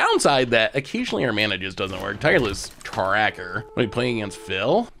 but the downside that occasionally our mana just doesn't work. Tireless Tracker. Are we playing against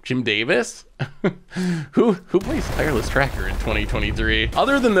Phil? Jim Davis? Who plays Tireless Tracker in 2023?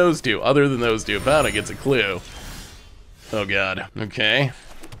 Other than those two, Bowna gets a clue. Oh God, okay.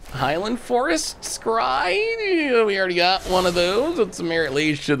 Highland Forest Scry, we already got one of those. It's a Marit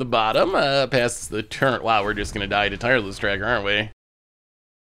Lage to the bottom, past the turn. Wow, we're just gonna die to Tireless Tracker, aren't we?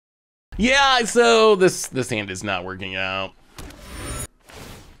 Yeah, so this hand is not working out.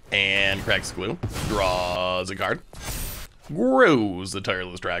 And cracks Glue, draws a card. Grows the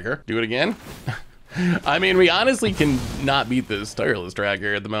Tireless Tracker. Do it again. I mean, we honestly can not beat this Tireless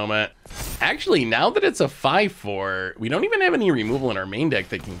Tracker at the moment. Actually, now that it's a 5/4, we don't even have any removal in our main deck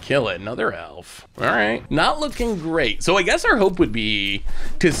that can kill it. Another elf. All right, not looking great. So I guess our hope would be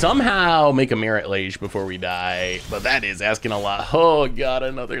to somehow make a Marit Lage before we die, but that is asking a lot. Oh God,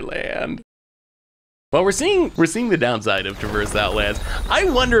 another land. Well, we're seeing the downside of Traverse Outlands. I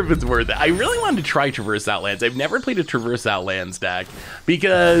wonder if it's worth it. I really wanted to try Traverse Outlands. I've never played a Traverse Outlands deck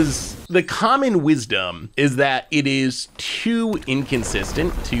because the common wisdom is that it is too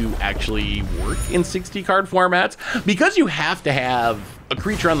inconsistent to actually work in 60 card formats because you have to have a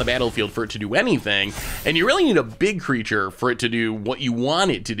creature on the battlefield for it to do anything, and you really need a big creature for it to do what you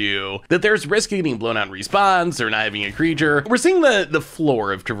want it to do, that there's risk of getting blown out in response or not having a creature. We're seeing the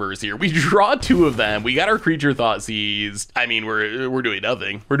floor of Traverse here. We draw two of them, we got our creature thought seized. I mean, we're doing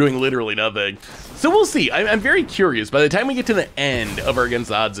nothing. We're doing literally nothing. So we'll see. I'm very curious, by the time we get to the end of our Against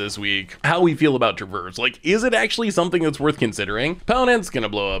the Odds this week, how we feel about Traverse. Like, is it actually something that's worth considering? Opponent's gonna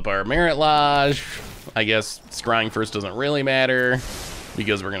blow up our Marit Lage. I guess scrying first doesn't really matter,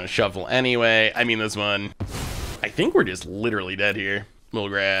 because we're gonna shuffle anyway. I mean, this one, I think we're just literally dead here. We'll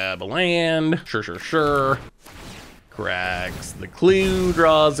grab a land, sure. Cracks the clue,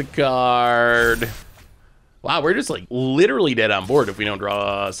 draws a card. Wow, we're just like literally dead on board if we don't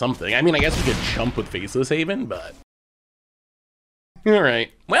draw something. I mean, I guess we could jump with Faceless Haven, but. All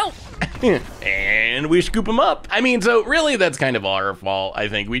right, well, and we scoop him up. I mean, so really that's kind of our fault, I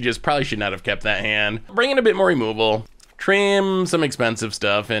think. We just probably should not have kept that hand. Bring in a bit more removal. Trim some expensive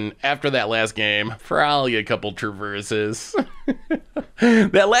stuff, and after that last game, probably a couple Traverses.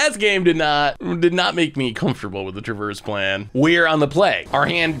 That last game did not make me comfortable with the Traverse plan. We're on the play. Our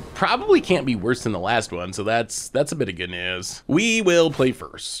hand probably can't be worse than the last one, so that's a bit of good news. We will play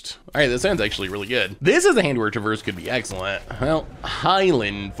first. All right, this hand's actually really good. This is a hand where Traverse could be excellent. Well,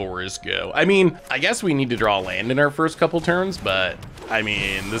 Highland Forest go. I mean, I guess we need to draw land in our first couple turns, but I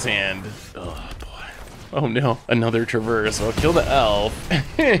mean, this hand, oh boy. Oh no, another Traverse. Well, kill the elf.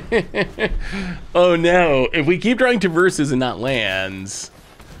 Oh no, if we keep drawing Traverses and not lands,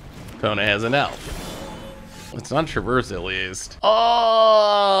 Pona has an elf. It's not Traverse at least.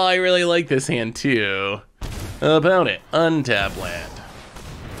 Oh, I really like this hand too. Opponent, untap land.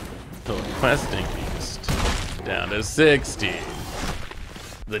 Questing Beast. Down to 60.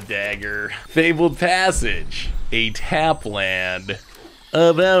 The Dagger. Fabled Passage. A tap land.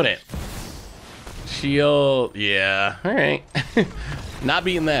 Opponent. Shield, yeah, all right. Not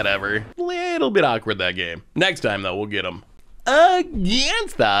beating that ever. Little bit awkward that game. Next time though, we'll get them.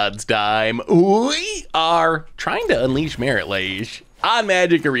 Against the Odds time, we are trying to unleash Marit Lage on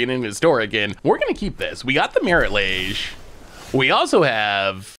Magic Arena and Historic, and we're gonna keep this. We got the Marit Lage. We also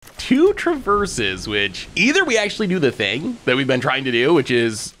have two Traverses, which either we actually do the thing that we've been trying to do, which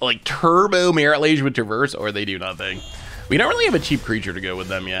is like turbo Marit Lage with Traverse, or they do nothing. We don't really have a cheap creature to go with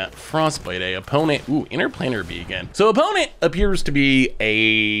them yet. Frostbite, a opponent. Ooh, Interplanar Beacon. So opponent appears to be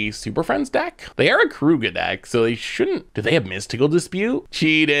a Super Friends deck. They are a Karuga deck, so they shouldn't. Do they have Mystical Dispute?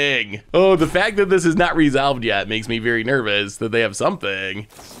 Cheating. Oh, the fact that this is not resolved yet makes me very nervous that they have something.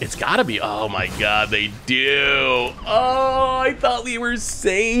 It's gotta be. Oh my God, they do. Oh, I thought we were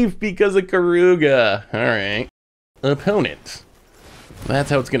safe because of Karuga. All right. Opponent.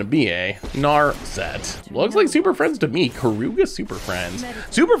 That's how it's gonna be, eh? Narset. Looks like Super Friends to me. Karuga Super Friends.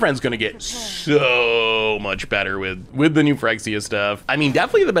 Super Friends gonna get so much better with the new Phyrexia stuff. I mean,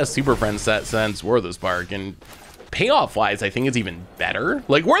 definitely the best Super Friends set since War of the Spark, and payoff-wise, I think it's even better.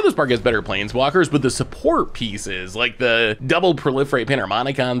 Like, War of the Spark has better Planeswalkers, but the support pieces, like the double proliferate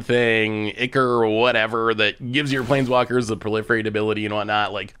Panharmonicon thing, Icar or whatever, that gives your Planeswalkers the proliferate ability and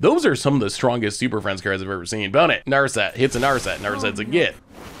whatnot, like, those are some of the strongest Super Friends cards I've ever seen. Bonnet, Narset, hits a Narset, Narset's a get.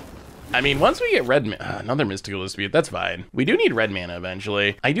 I mean, once we get red mana, another Mystical Dispute, that's fine. We do need red mana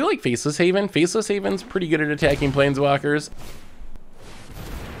eventually. I do like Faceless Haven. Faceless Haven's pretty good at attacking Planeswalkers.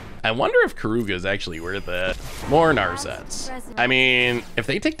 I wonder if Karuga is actually worth it. More Narsets. I mean, if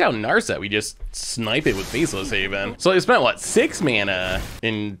they take down Narset, we just snipe it with Faceless Haven. So they spent, what, 6 mana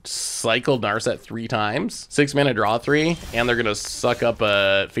and cycled Narset 3 times? 6 mana, draw 3, and they're gonna suck up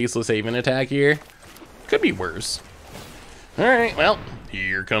a Faceless Haven attack here? Could be worse. All right, well,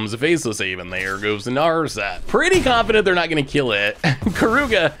 here comes a Faceless Haven. There goes the Narset. Pretty confident they're not gonna kill it.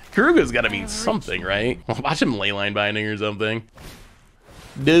 Karuga's gotta mean something, right? Watch him Leyline Binding or something.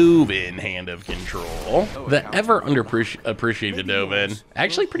 Dovin, Hand of Control. The ever underappreciated Dovin.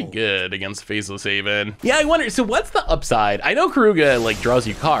 Actually pretty good against Faceless Haven. Yeah, I wonder, so what's the upside? I know Karuga, like, draws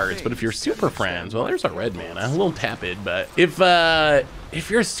you cards, but if you're Super Friends, well, there's a red mana. A little tepid, but if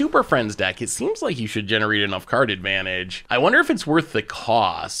you're a Super Friends deck, it seems like you should generate enough card advantage. I wonder if it's worth the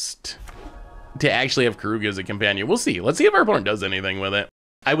cost to actually have Karuga as a companion. We'll see. Let's see if our opponent does anything with it.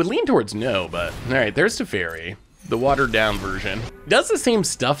 I would lean towards no, but all right, there's Teferi. The watered down version. Does the same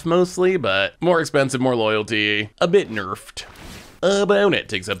stuff mostly, but more expensive, more loyalty, a bit nerfed. Opponent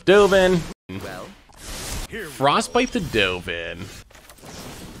takes up Dovin. Well, Frostbite the Dovin.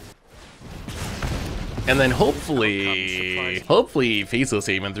 And then hopefully Faceless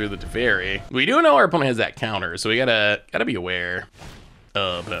Haven through the Teferi. We do know our opponent has that counter, so we gotta be aware.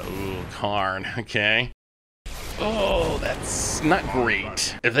 Ooh, Karn, okay. Oh, that's not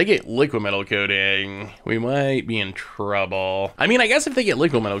great. If they get Liquid Metal Coating, we might be in trouble. I mean, I guess if they get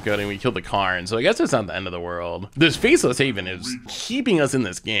Liquid Metal Coating, we kill the Karn, so I guess it's not the end of the world. This Faceless Haven is keeping us in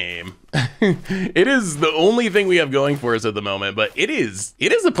this game. It is the only thing we have going for us at the moment, but it is a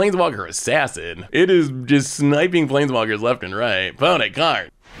Planeswalker assassin. It is just sniping Planeswalkers left and right. Opponent, Karn.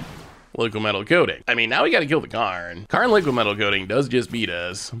 Liquid Metal Coating. I mean, now we gotta kill the Karn. Karn Liquid Metal Coating does just beat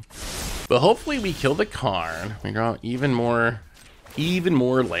us. But hopefully we kill the Karn. We draw even more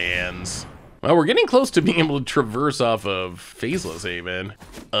lands. Well, we're getting close to being able to traverse off of Faceless Haven.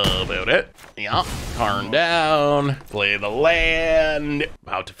 About it. Yeah, Karn down. Play the land.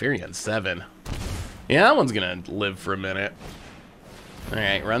 Wow, Teferi on 7. Yeah, that one's gonna live for a minute. All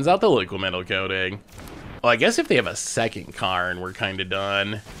right, runs out the Liquid Metal Coating. Well, I guess if they have a second Karn, we're kind of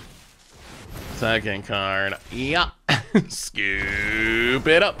done. Second Karn. Yeah. Scoop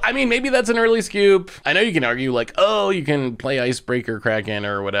it up. I mean, maybe that's an early scoop. I know you can argue like, oh, you can play Icebreaker Kraken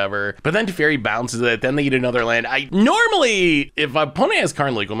or whatever, but then Teferi bounces it, then they eat another land. I normally, if my opponent has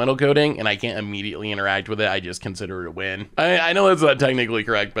Karn Liquid Metal Coating and I can't immediately interact with it, I just consider it a win. I know that's not technically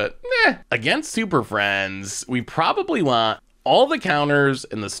correct, but Against Super Friends, we probably want all the counters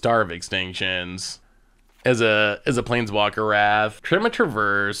and the Starve Extinctions as a Planeswalker Wrath, trim a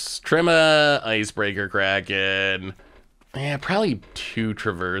Traverse, trim a Icebreaker Kraken. Yeah, probably 2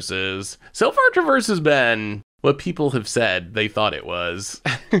 Traverses. So far, Traverse has been what people have said they thought it was.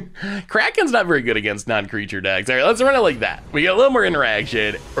 Kraken's not very good against non-creature decks. All right, let's run it like that. We get a little more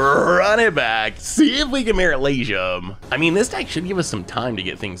interaction, run it back, see if we can Marit Lage. I mean, this deck should give us some time to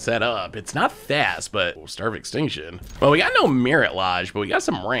get things set up. It's not fast, but Starve Extinction. Well, we got no Marit Lage, but we got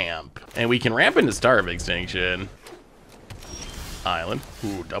some ramp, and we can ramp into Starve Extinction. Island,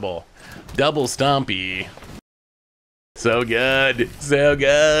 ooh, double stompy. So good, so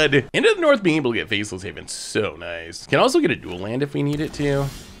good. Into the North being able to get Faceless Haven, so nice. Can also get a dual land if we need it to.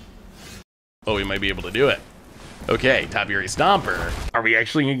 Oh, we might be able to do it. Okay, Topiary Stomper. Are we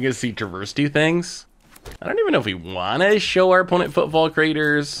actually gonna see Traverse do things? I don't even know if we wanna show our opponent Footfall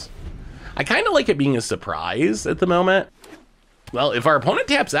Craters. I kinda like it being a surprise at the moment. Well, if our opponent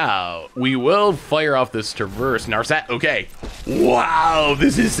taps out, we will fire off this Traverse. Narset, okay. Wow,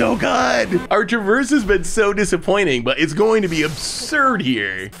 this is so good. Our Traverse has been so disappointing, but it's going to be absurd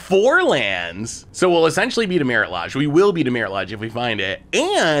here. 4 lands, so we'll essentially beat a Marit Lage. We will beat a Marit Lage if we find it,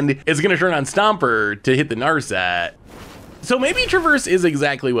 and it's gonna turn on Stomper to hit the Narset. So maybe Traverse is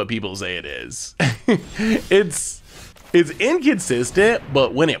exactly what people say it is. It's inconsistent,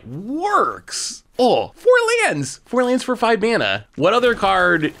 but when it works, oh, 4 lands! 4 lands for 5 mana. What other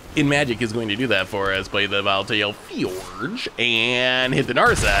card in Magic is going to do that for us? Play the Volatile Fjorge and hit the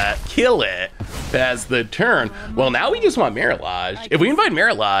Narset, kill it, pass the turn. Well, now we just want Marit Lage. If we invite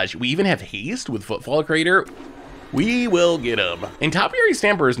Marit Lage, we even have haste with Footfall Crater. We will get him. And Topiary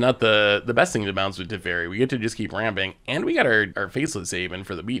Stamper is not the best thing to bounce with Teferi. We get to just keep ramping, and we got our Faceless Haven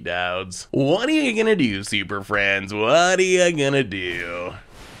for the beatdowns. What are you gonna do, super friends? What are you gonna do?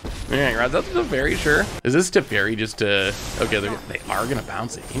 All right, Rod, that's Teferi, sure. Is this Teferi just to, okay, they are gonna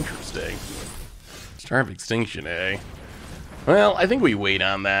bounce it, interesting. Star of Extinction, eh? Well, I think we wait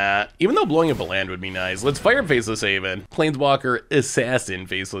on that. Even though blowing up a land would be nice. Let's fire Faceless Haven. Planeswalker Assassin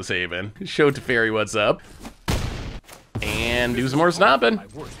Faceless Haven. Show Teferi what's up. And do some more stomping.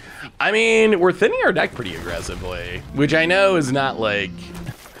 I mean, we're thinning our deck pretty aggressively, which I know is not like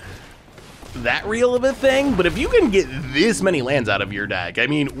that real of a thing, but if you can get this many lands out of your deck, I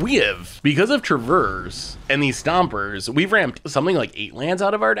mean, we have, because of Traverse and these Stompers, we've ramped something like 8 lands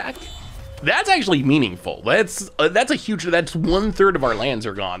out of our deck. That's actually meaningful. That's a huge, that's 1/3 of our lands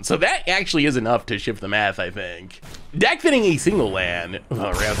are gone. So that actually is enough to shift the math, I think. Deck thinning a single land.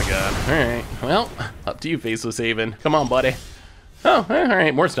 Oh, Wrath of God. All right, well, up to you, Faceless Haven. Come on, buddy. Oh, all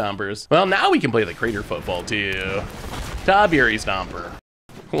right, more Stompers. Well, now we can play the Crater Footfall too. Topiary Stomper.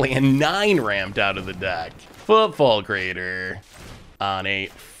 Land 9 ramped out of the deck. Footfall Crater on a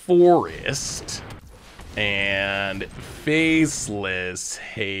Forest. And Faceless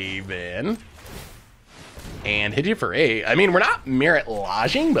Haven. And hit you for 8. I mean, we're not Marit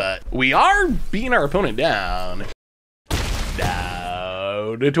Laging, but we are beating our opponent down.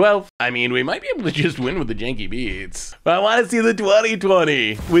 Down to 12. I mean, we might be able to just win with the janky beats. But I want to see the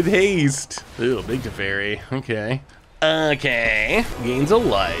 20/20 with haste. Ooh, big Teferi. Okay. Okay. Gains a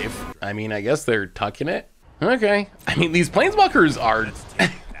life. I mean, I guess they're tucking it. Okay. I mean, these Planeswalkers are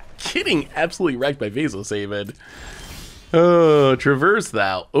getting absolutely wrecked by Faceless Haven. Oh, Traverse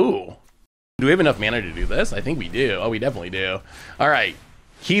Thou. Ooh. Do we have enough mana to do this? I think we do. Oh, we definitely do. All right.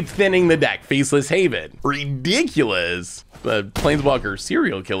 Keep thinning the deck. Faceless Haven. Ridiculous. But Planeswalker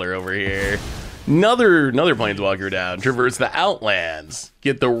serial killer over here. Another Planeswalker down. Traverse the Outlands.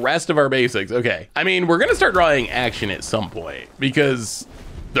 Get the rest of our basics. Okay. I mean, we're going to start drawing action at some point because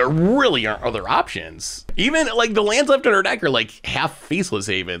there really aren't other options. Even like the lands left in our deck are like half Faceless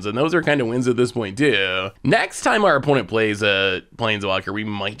Havens, and those are kind of wins at this point too. Next time our opponent plays a Planeswalker, we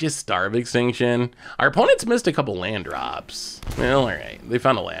might just Starve Extinction. Our opponent's missed a couple land drops. Well, all right, they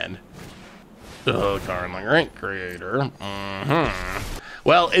found a land. Oh, Karn, like, right, Creator.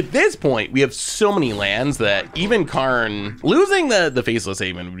 Well, at this point, we have so many lands that even Karn, losing the Faceless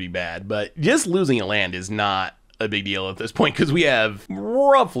Haven would be bad, but just losing a land is not a big deal at this point because we have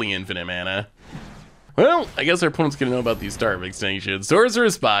roughly infinite mana. Well, I guess our opponent's gonna know about these Starve Extinctions.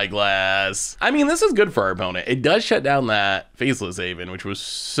 Sorcerer's Spyglass. I mean, this is good for our opponent. It does shut down that Faceless Haven, which was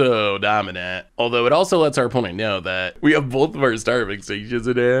so dominant. Although it also lets our opponent know that we have both of our Starve Extinctions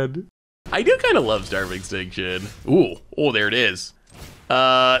in hand. I do kind of love Starve Extinction. Ooh, oh, there it is.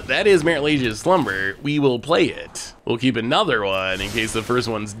 That is Marit Lage's Slumber. We will play it. We'll keep another one in case the first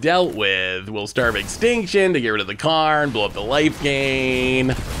one's dealt with. We'll Starve Extinction to get rid of the Karn, blow up the life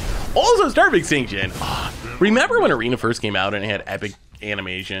gain. Also Starve Extinction. Remember when Arena first came out and it had epic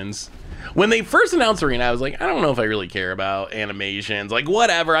animations? When they first announced Arena, I was like, I don't know if I really care about animations. Like,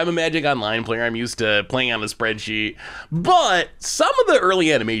 whatever, I'm a Magic Online player. I'm used to playing on a spreadsheet. But some of the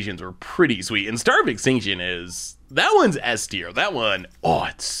early animations were pretty sweet. And Starve Extinction is... that one's S tier. That one, oh,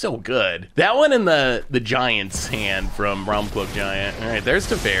 it's so good. That one and the Giant's Hand from Realmcloak Giant. All right, there's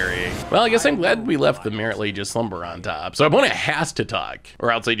Teferi. Well, I guess I'm glad we left the Marit Lage Slumber on top. So opponent has to tuck,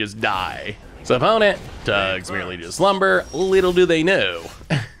 or else they just die. So opponent tugs Marit Lage Slumber. Little do they know,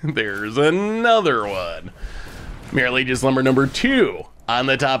 there's another one. Marit Lage Slumber number 2. On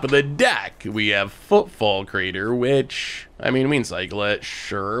the top of the deck, we have Footfall Crater, which, I mean, we can cycle it,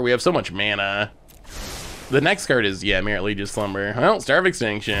 sure. We have so much mana. The next card is, yeah, Marit Lage Slumber. Well, Starve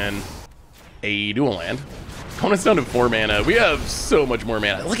Extinction. A dual land. Opponent's down to 4 mana. We have so much more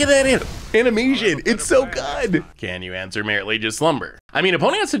mana. Look at that animation. It's so good. Can you answer Marit Lage's Slumber? I mean,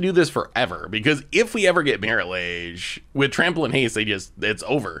 opponent has to do this forever because if we ever get Marit Lage with Trample and Haste, it's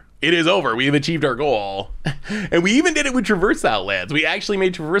over. It is over. We've achieved our goal. And we even did it with Traverse Outlands. We actually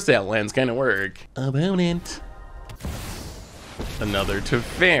made Traverse Outlands kind of work. Opponent. Another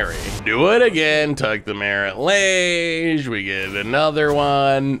Teferi. Do it again. Tuck the Marit Lage. We get another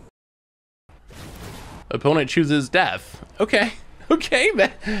one. Opponent chooses death. Okay. Okay.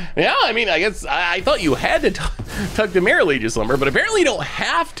 Yeah, I mean, I guess I thought you had to tuck the Marit Lage's Slumber, but apparently you don't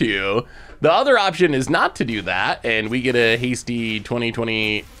have to. The other option is not to do that, and we get a hasty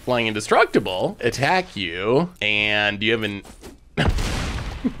 2020 Flying Indestructible attack you, and you haven't.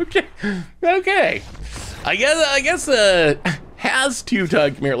 Okay. Okay. I guess has to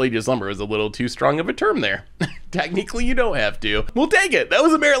tuck Marit Lage's Slumber is a little too strong of a term there. Technically, you don't have to. We'll take it. That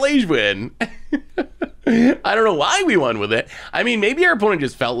was a Marit Lage win. I don't know why we won with it. I mean, maybe our opponent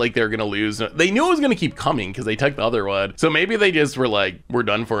just felt like they were going to lose. They knew it was going to keep coming because they took the other one. So maybe they just were like, we're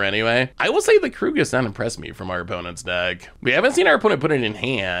done for anyway. I will say the Krug does not impress me from our opponent's deck. We haven't seen our opponent put it in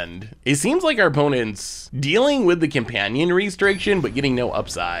hand. It seems like our opponent's dealing with the companion restriction, but getting no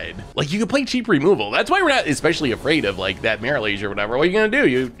upside. Like, you can play cheap removal. That's why we're not especially afraid of like that Marit Lage or whatever. What are you going to do?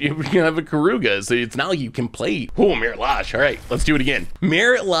 You're going to have a Karuga, so it's not like you can play. Oh, Marit Lage. All right, let's do it again.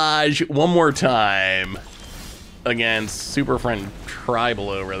 Marit Lage one more time against Super Friend Tribal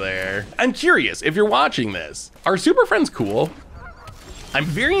over there. I'm curious, if you're watching this, are Super Friends cool? I'm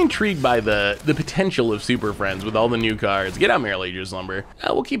very intrigued by the potential of Super Friends with all the new cards. Get out Marit Lage's Slumber.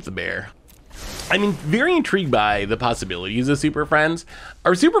 We'll keep the bear. I mean, very intrigued by the possibilities of Super Friends.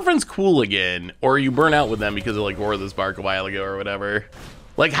 Are Super Friends cool again, or are you burnt out with them because of like War of the Spark a while ago or whatever?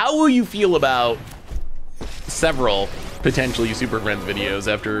 Like, how will you feel about several potentially Super Friends videos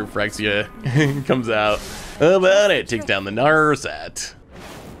after Phyrexia comes out? How about it? Takes down the Narset.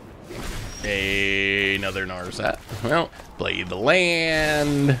 Another Narset. Well, play the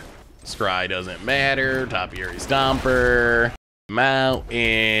land. Scry doesn't matter. Topiary Stomper.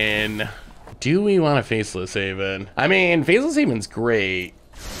 Mountain. Do we want a Faceless Haven? I mean, Faceless Haven's great,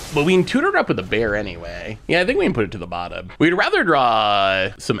 but we can tutor it up with a bear anyway. Yeah, I think we can put it to the bottom. We'd rather draw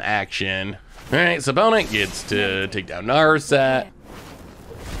some action. All right, so opponent gets to take down Narset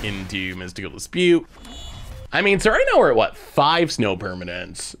into Mystical Dispute. I mean, so right now we're at what, 5 snow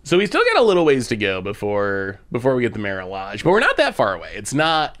permanents. So we still got a little ways to go before we get the Marit Lage, but we're not that far away. It's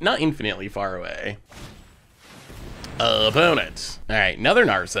not infinitely far away. Opponent. All right, another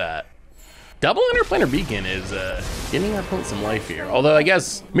Narset. Double Interplanar Beacon is giving our opponent some life here. Although I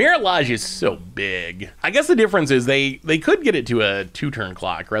guess Marit Lage is so big. I guess the difference is they could get it to a 2-turn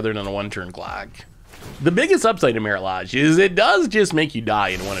clock rather than a 1-turn clock. The biggest upside to Marit Lage is it does just make you die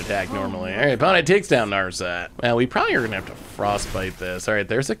in one attack normally. All right, opponent takes down Narset. Well, we probably are gonna have to Frostbite this. All right,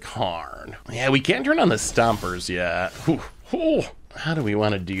 there's a Karn. Yeah, we can't turn on the Stompers yet. Ooh. How do we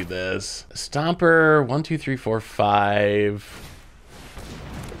want to do this? Stomper, 1, 2, 3, 4, 5.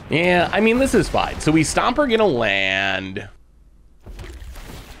 Yeah, I mean, this is fine. So we Stomper, get a land.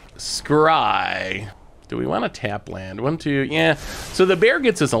 Scry. Do we want to tap land? 1, 2, yeah. So the bear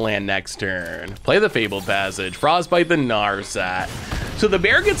gets us a land next turn. Play the Fabled Passage. Frostbite the Narset. So the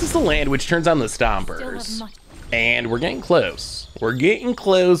bear gets us a land, which turns on the Stompers. And we're getting close. We're getting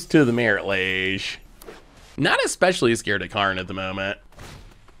close to the Marit Lage. Not especially scared of Karn at the moment.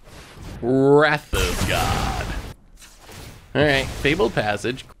 Wrath of God. All right, Fabled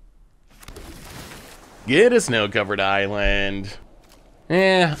Passage. Get a snow-covered island.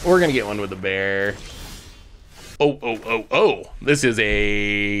 Yeah, we're gonna get one with the bear. Oh. This is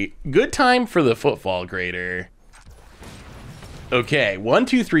a good time for the Footfall Crater. Okay, 1,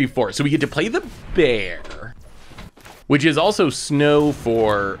 2, 3, 4. So we get to play the bear, which is also snow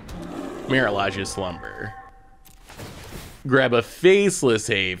for Marit Lage's Slumber. Grab a Faceless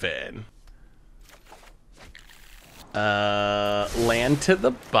Haven. Land to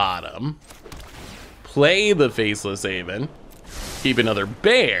the bottom. Play the Faceless Haven. Keep another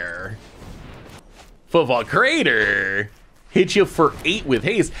bear. Footfall Crater. Hit you for 8 with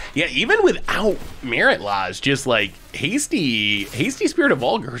haste. Yeah, even without Marit Lage, just like hasty Spirit of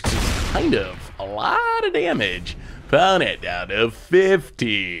Vulgar is kind of a lot of damage. Found it down to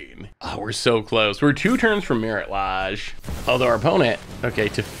 15. Oh, we're so close. We're 2 turns from Marit Lage. Although our opponent, okay,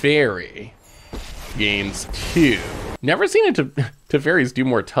 Teferi gains 2. Never seen it Teferis do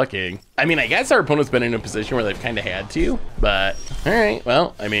more tucking. I mean, I guess our opponent's been in a position where they've kind of had to, but all right,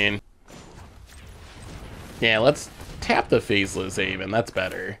 well, I mean, yeah, let's tap the Faceless Haven. That's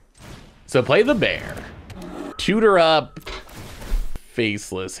better. So play the bear. Tutor up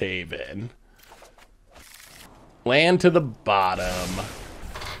Faceless Haven. land to the bottom.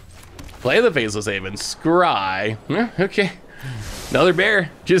 Play the Faceless Haven, scry. Okay, another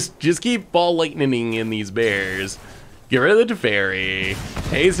bear. Just keep ball lightning in these bears. Get rid of the Teferi,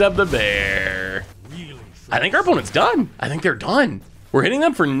 haste up the bear. I think our opponent's done. I think they're done. We're hitting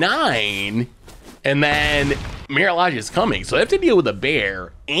them for 9, and then Marit Lage is coming, so I have to deal with the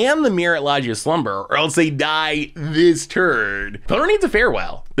bear and the Marit Lage slumber, or else they die this turn. Opponent needs a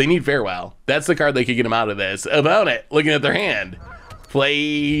farewell. They need farewell. That's the card that could get them out of this. Opponent looking at their hand.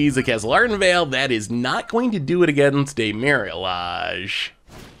 Plays a Castle Ardenvale. That is not going to do it against a Marit Lage.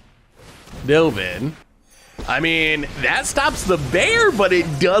 Dovin. I mean, that stops the bear, but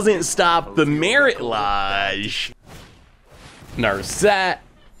it doesn't stop the Marit Lage. Narset.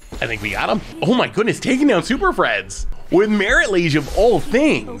 I think we got him. Oh my goodness, taking down Super Friends with Marit Lage of all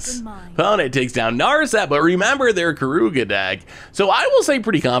things. Opponent takes down Narset, but remember their Karuga deck. So I will say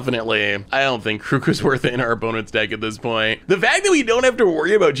pretty confidently, I don't think Karuga's worth it in our opponent's deck at this point. The fact that we don't have to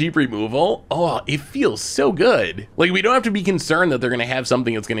worry about cheap removal, oh, it feels so good. Like, we don't have to be concerned that they're gonna have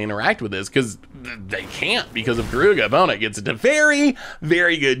something that's gonna interact with this, because they can't because of Karuga. Opponent gets a Teferi,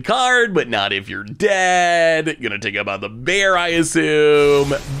 very good card, but not if you're dead. Gonna take up on the bear, I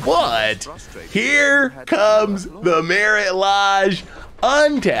assume. But here comes the Marit Lage.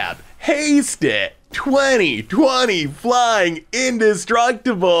 Untap, haste it, 20/20 flying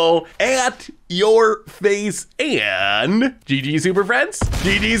indestructible at your face, and GG Super Friends.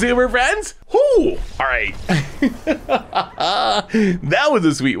 GG Super Friends. Whoo! All right. That was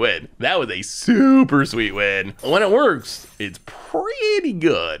a sweet win. That was a super sweet win. When it works, it's pretty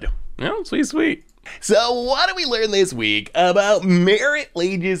good. Yeah, sweet. So what did we learn this week about Marit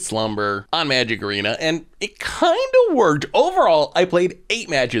Lage's slumber on Magic Arena? And it kind of worked. Overall, I played 8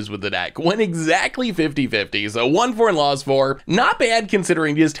 matches with the deck, went exactly 50-50, so won 4 and lost 4. Not bad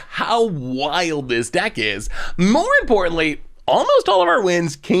considering just how wild this deck is. More importantly, almost all of our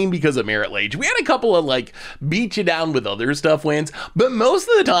wins came because of Marit Lage. We had a couple of like beat you down with other stuff wins, but most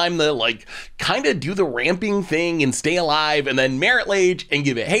of the time the like kind of do the ramping thing and stay alive and then Marit Lage and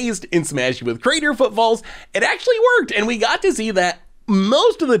give it haste and smash you with Crater Footfalls. It actually worked, and we got to see that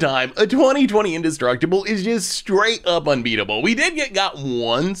most of the time, a 20/20 indestructible is just straight up unbeatable. We did get got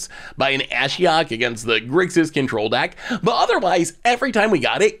once by an Ashiok against the Grixis control deck, but otherwise, every time we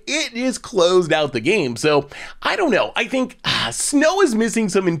got it, it just closed out the game. So, I don't know. I think Snow is missing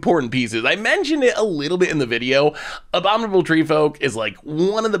some important pieces. I mentioned it a little bit in the video. Abominable Treefolk is like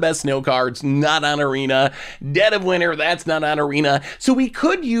one of the best Snow cards, not on Arena. Dead of Winter, that's not on Arena. So we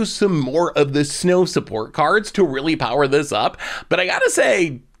could use some more of the Snow support cards to really power this up, but I gotta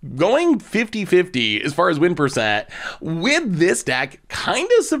say, going 50-50 as far as win percent with this deck kind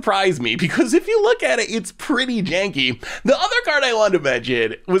of surprised me, because if you look at it, it's pretty janky. The other card I wanted to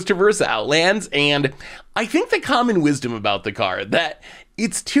mention was Traverse Outlands, and I think the common wisdom about the card that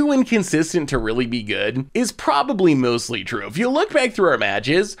it's too inconsistent to really be good is probably mostly true. If you look back through our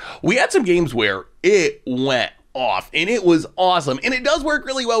matches, we had some games where it went off and it was awesome, and it does work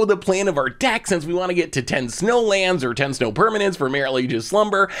really well with the plan of our deck since we want to get to 10 snow lands or 10 snow permanents for Marit Lage's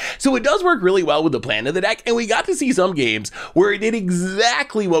slumber. So it does work really well with the plan of the deck, and we got to see some games where it did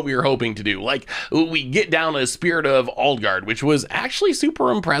exactly what we were hoping to do. Like we get down a Spirit of Aldgard, which was actually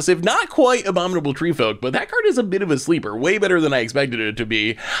super impressive. Not quite Abominable Treefolk, but that card is a bit of a sleeper, way better than I expected it to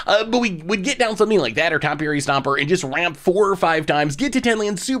be. But we would get down something like that or Temporary Stomper and just ramp 4 or 5 times, get to 10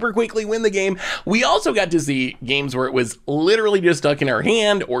 lands super quickly, win the game. We also got to see games where it was literally just stuck in our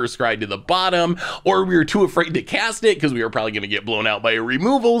hand or scried to the bottom, or we were too afraid to cast it because we were probably going to get blown out by a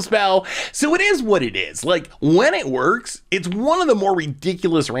removal spell. So it is what it is. Like, when it works, it's one of the more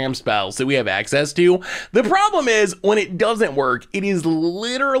ridiculous ramp spells that we have access to. The problem is when it doesn't work, it is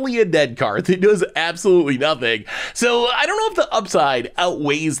literally a dead card that does absolutely nothing. So I don't know if the upside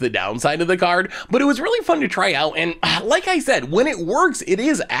outweighs the downside of the card, but it was really fun to try out, and like I said, when it works, it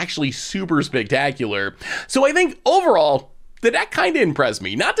is actually super spectacular. So I think overall, the deck kind of impressed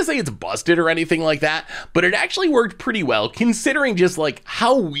me. Not to say it's busted or anything like that, but it actually worked pretty well considering just like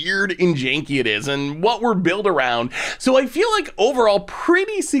how weird and janky it is and what we're built around. So I feel like overall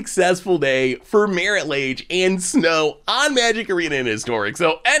pretty successful day for Marit Lage and Snow on Magic Arena and Historic.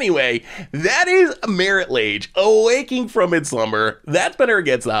 So anyway, that is Marit Lage awaking from its slumber. That's been our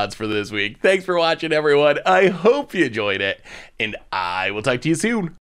Gets Odds for this week. Thanks for watching, everyone. I hope you enjoyed it, and I will talk to you soon.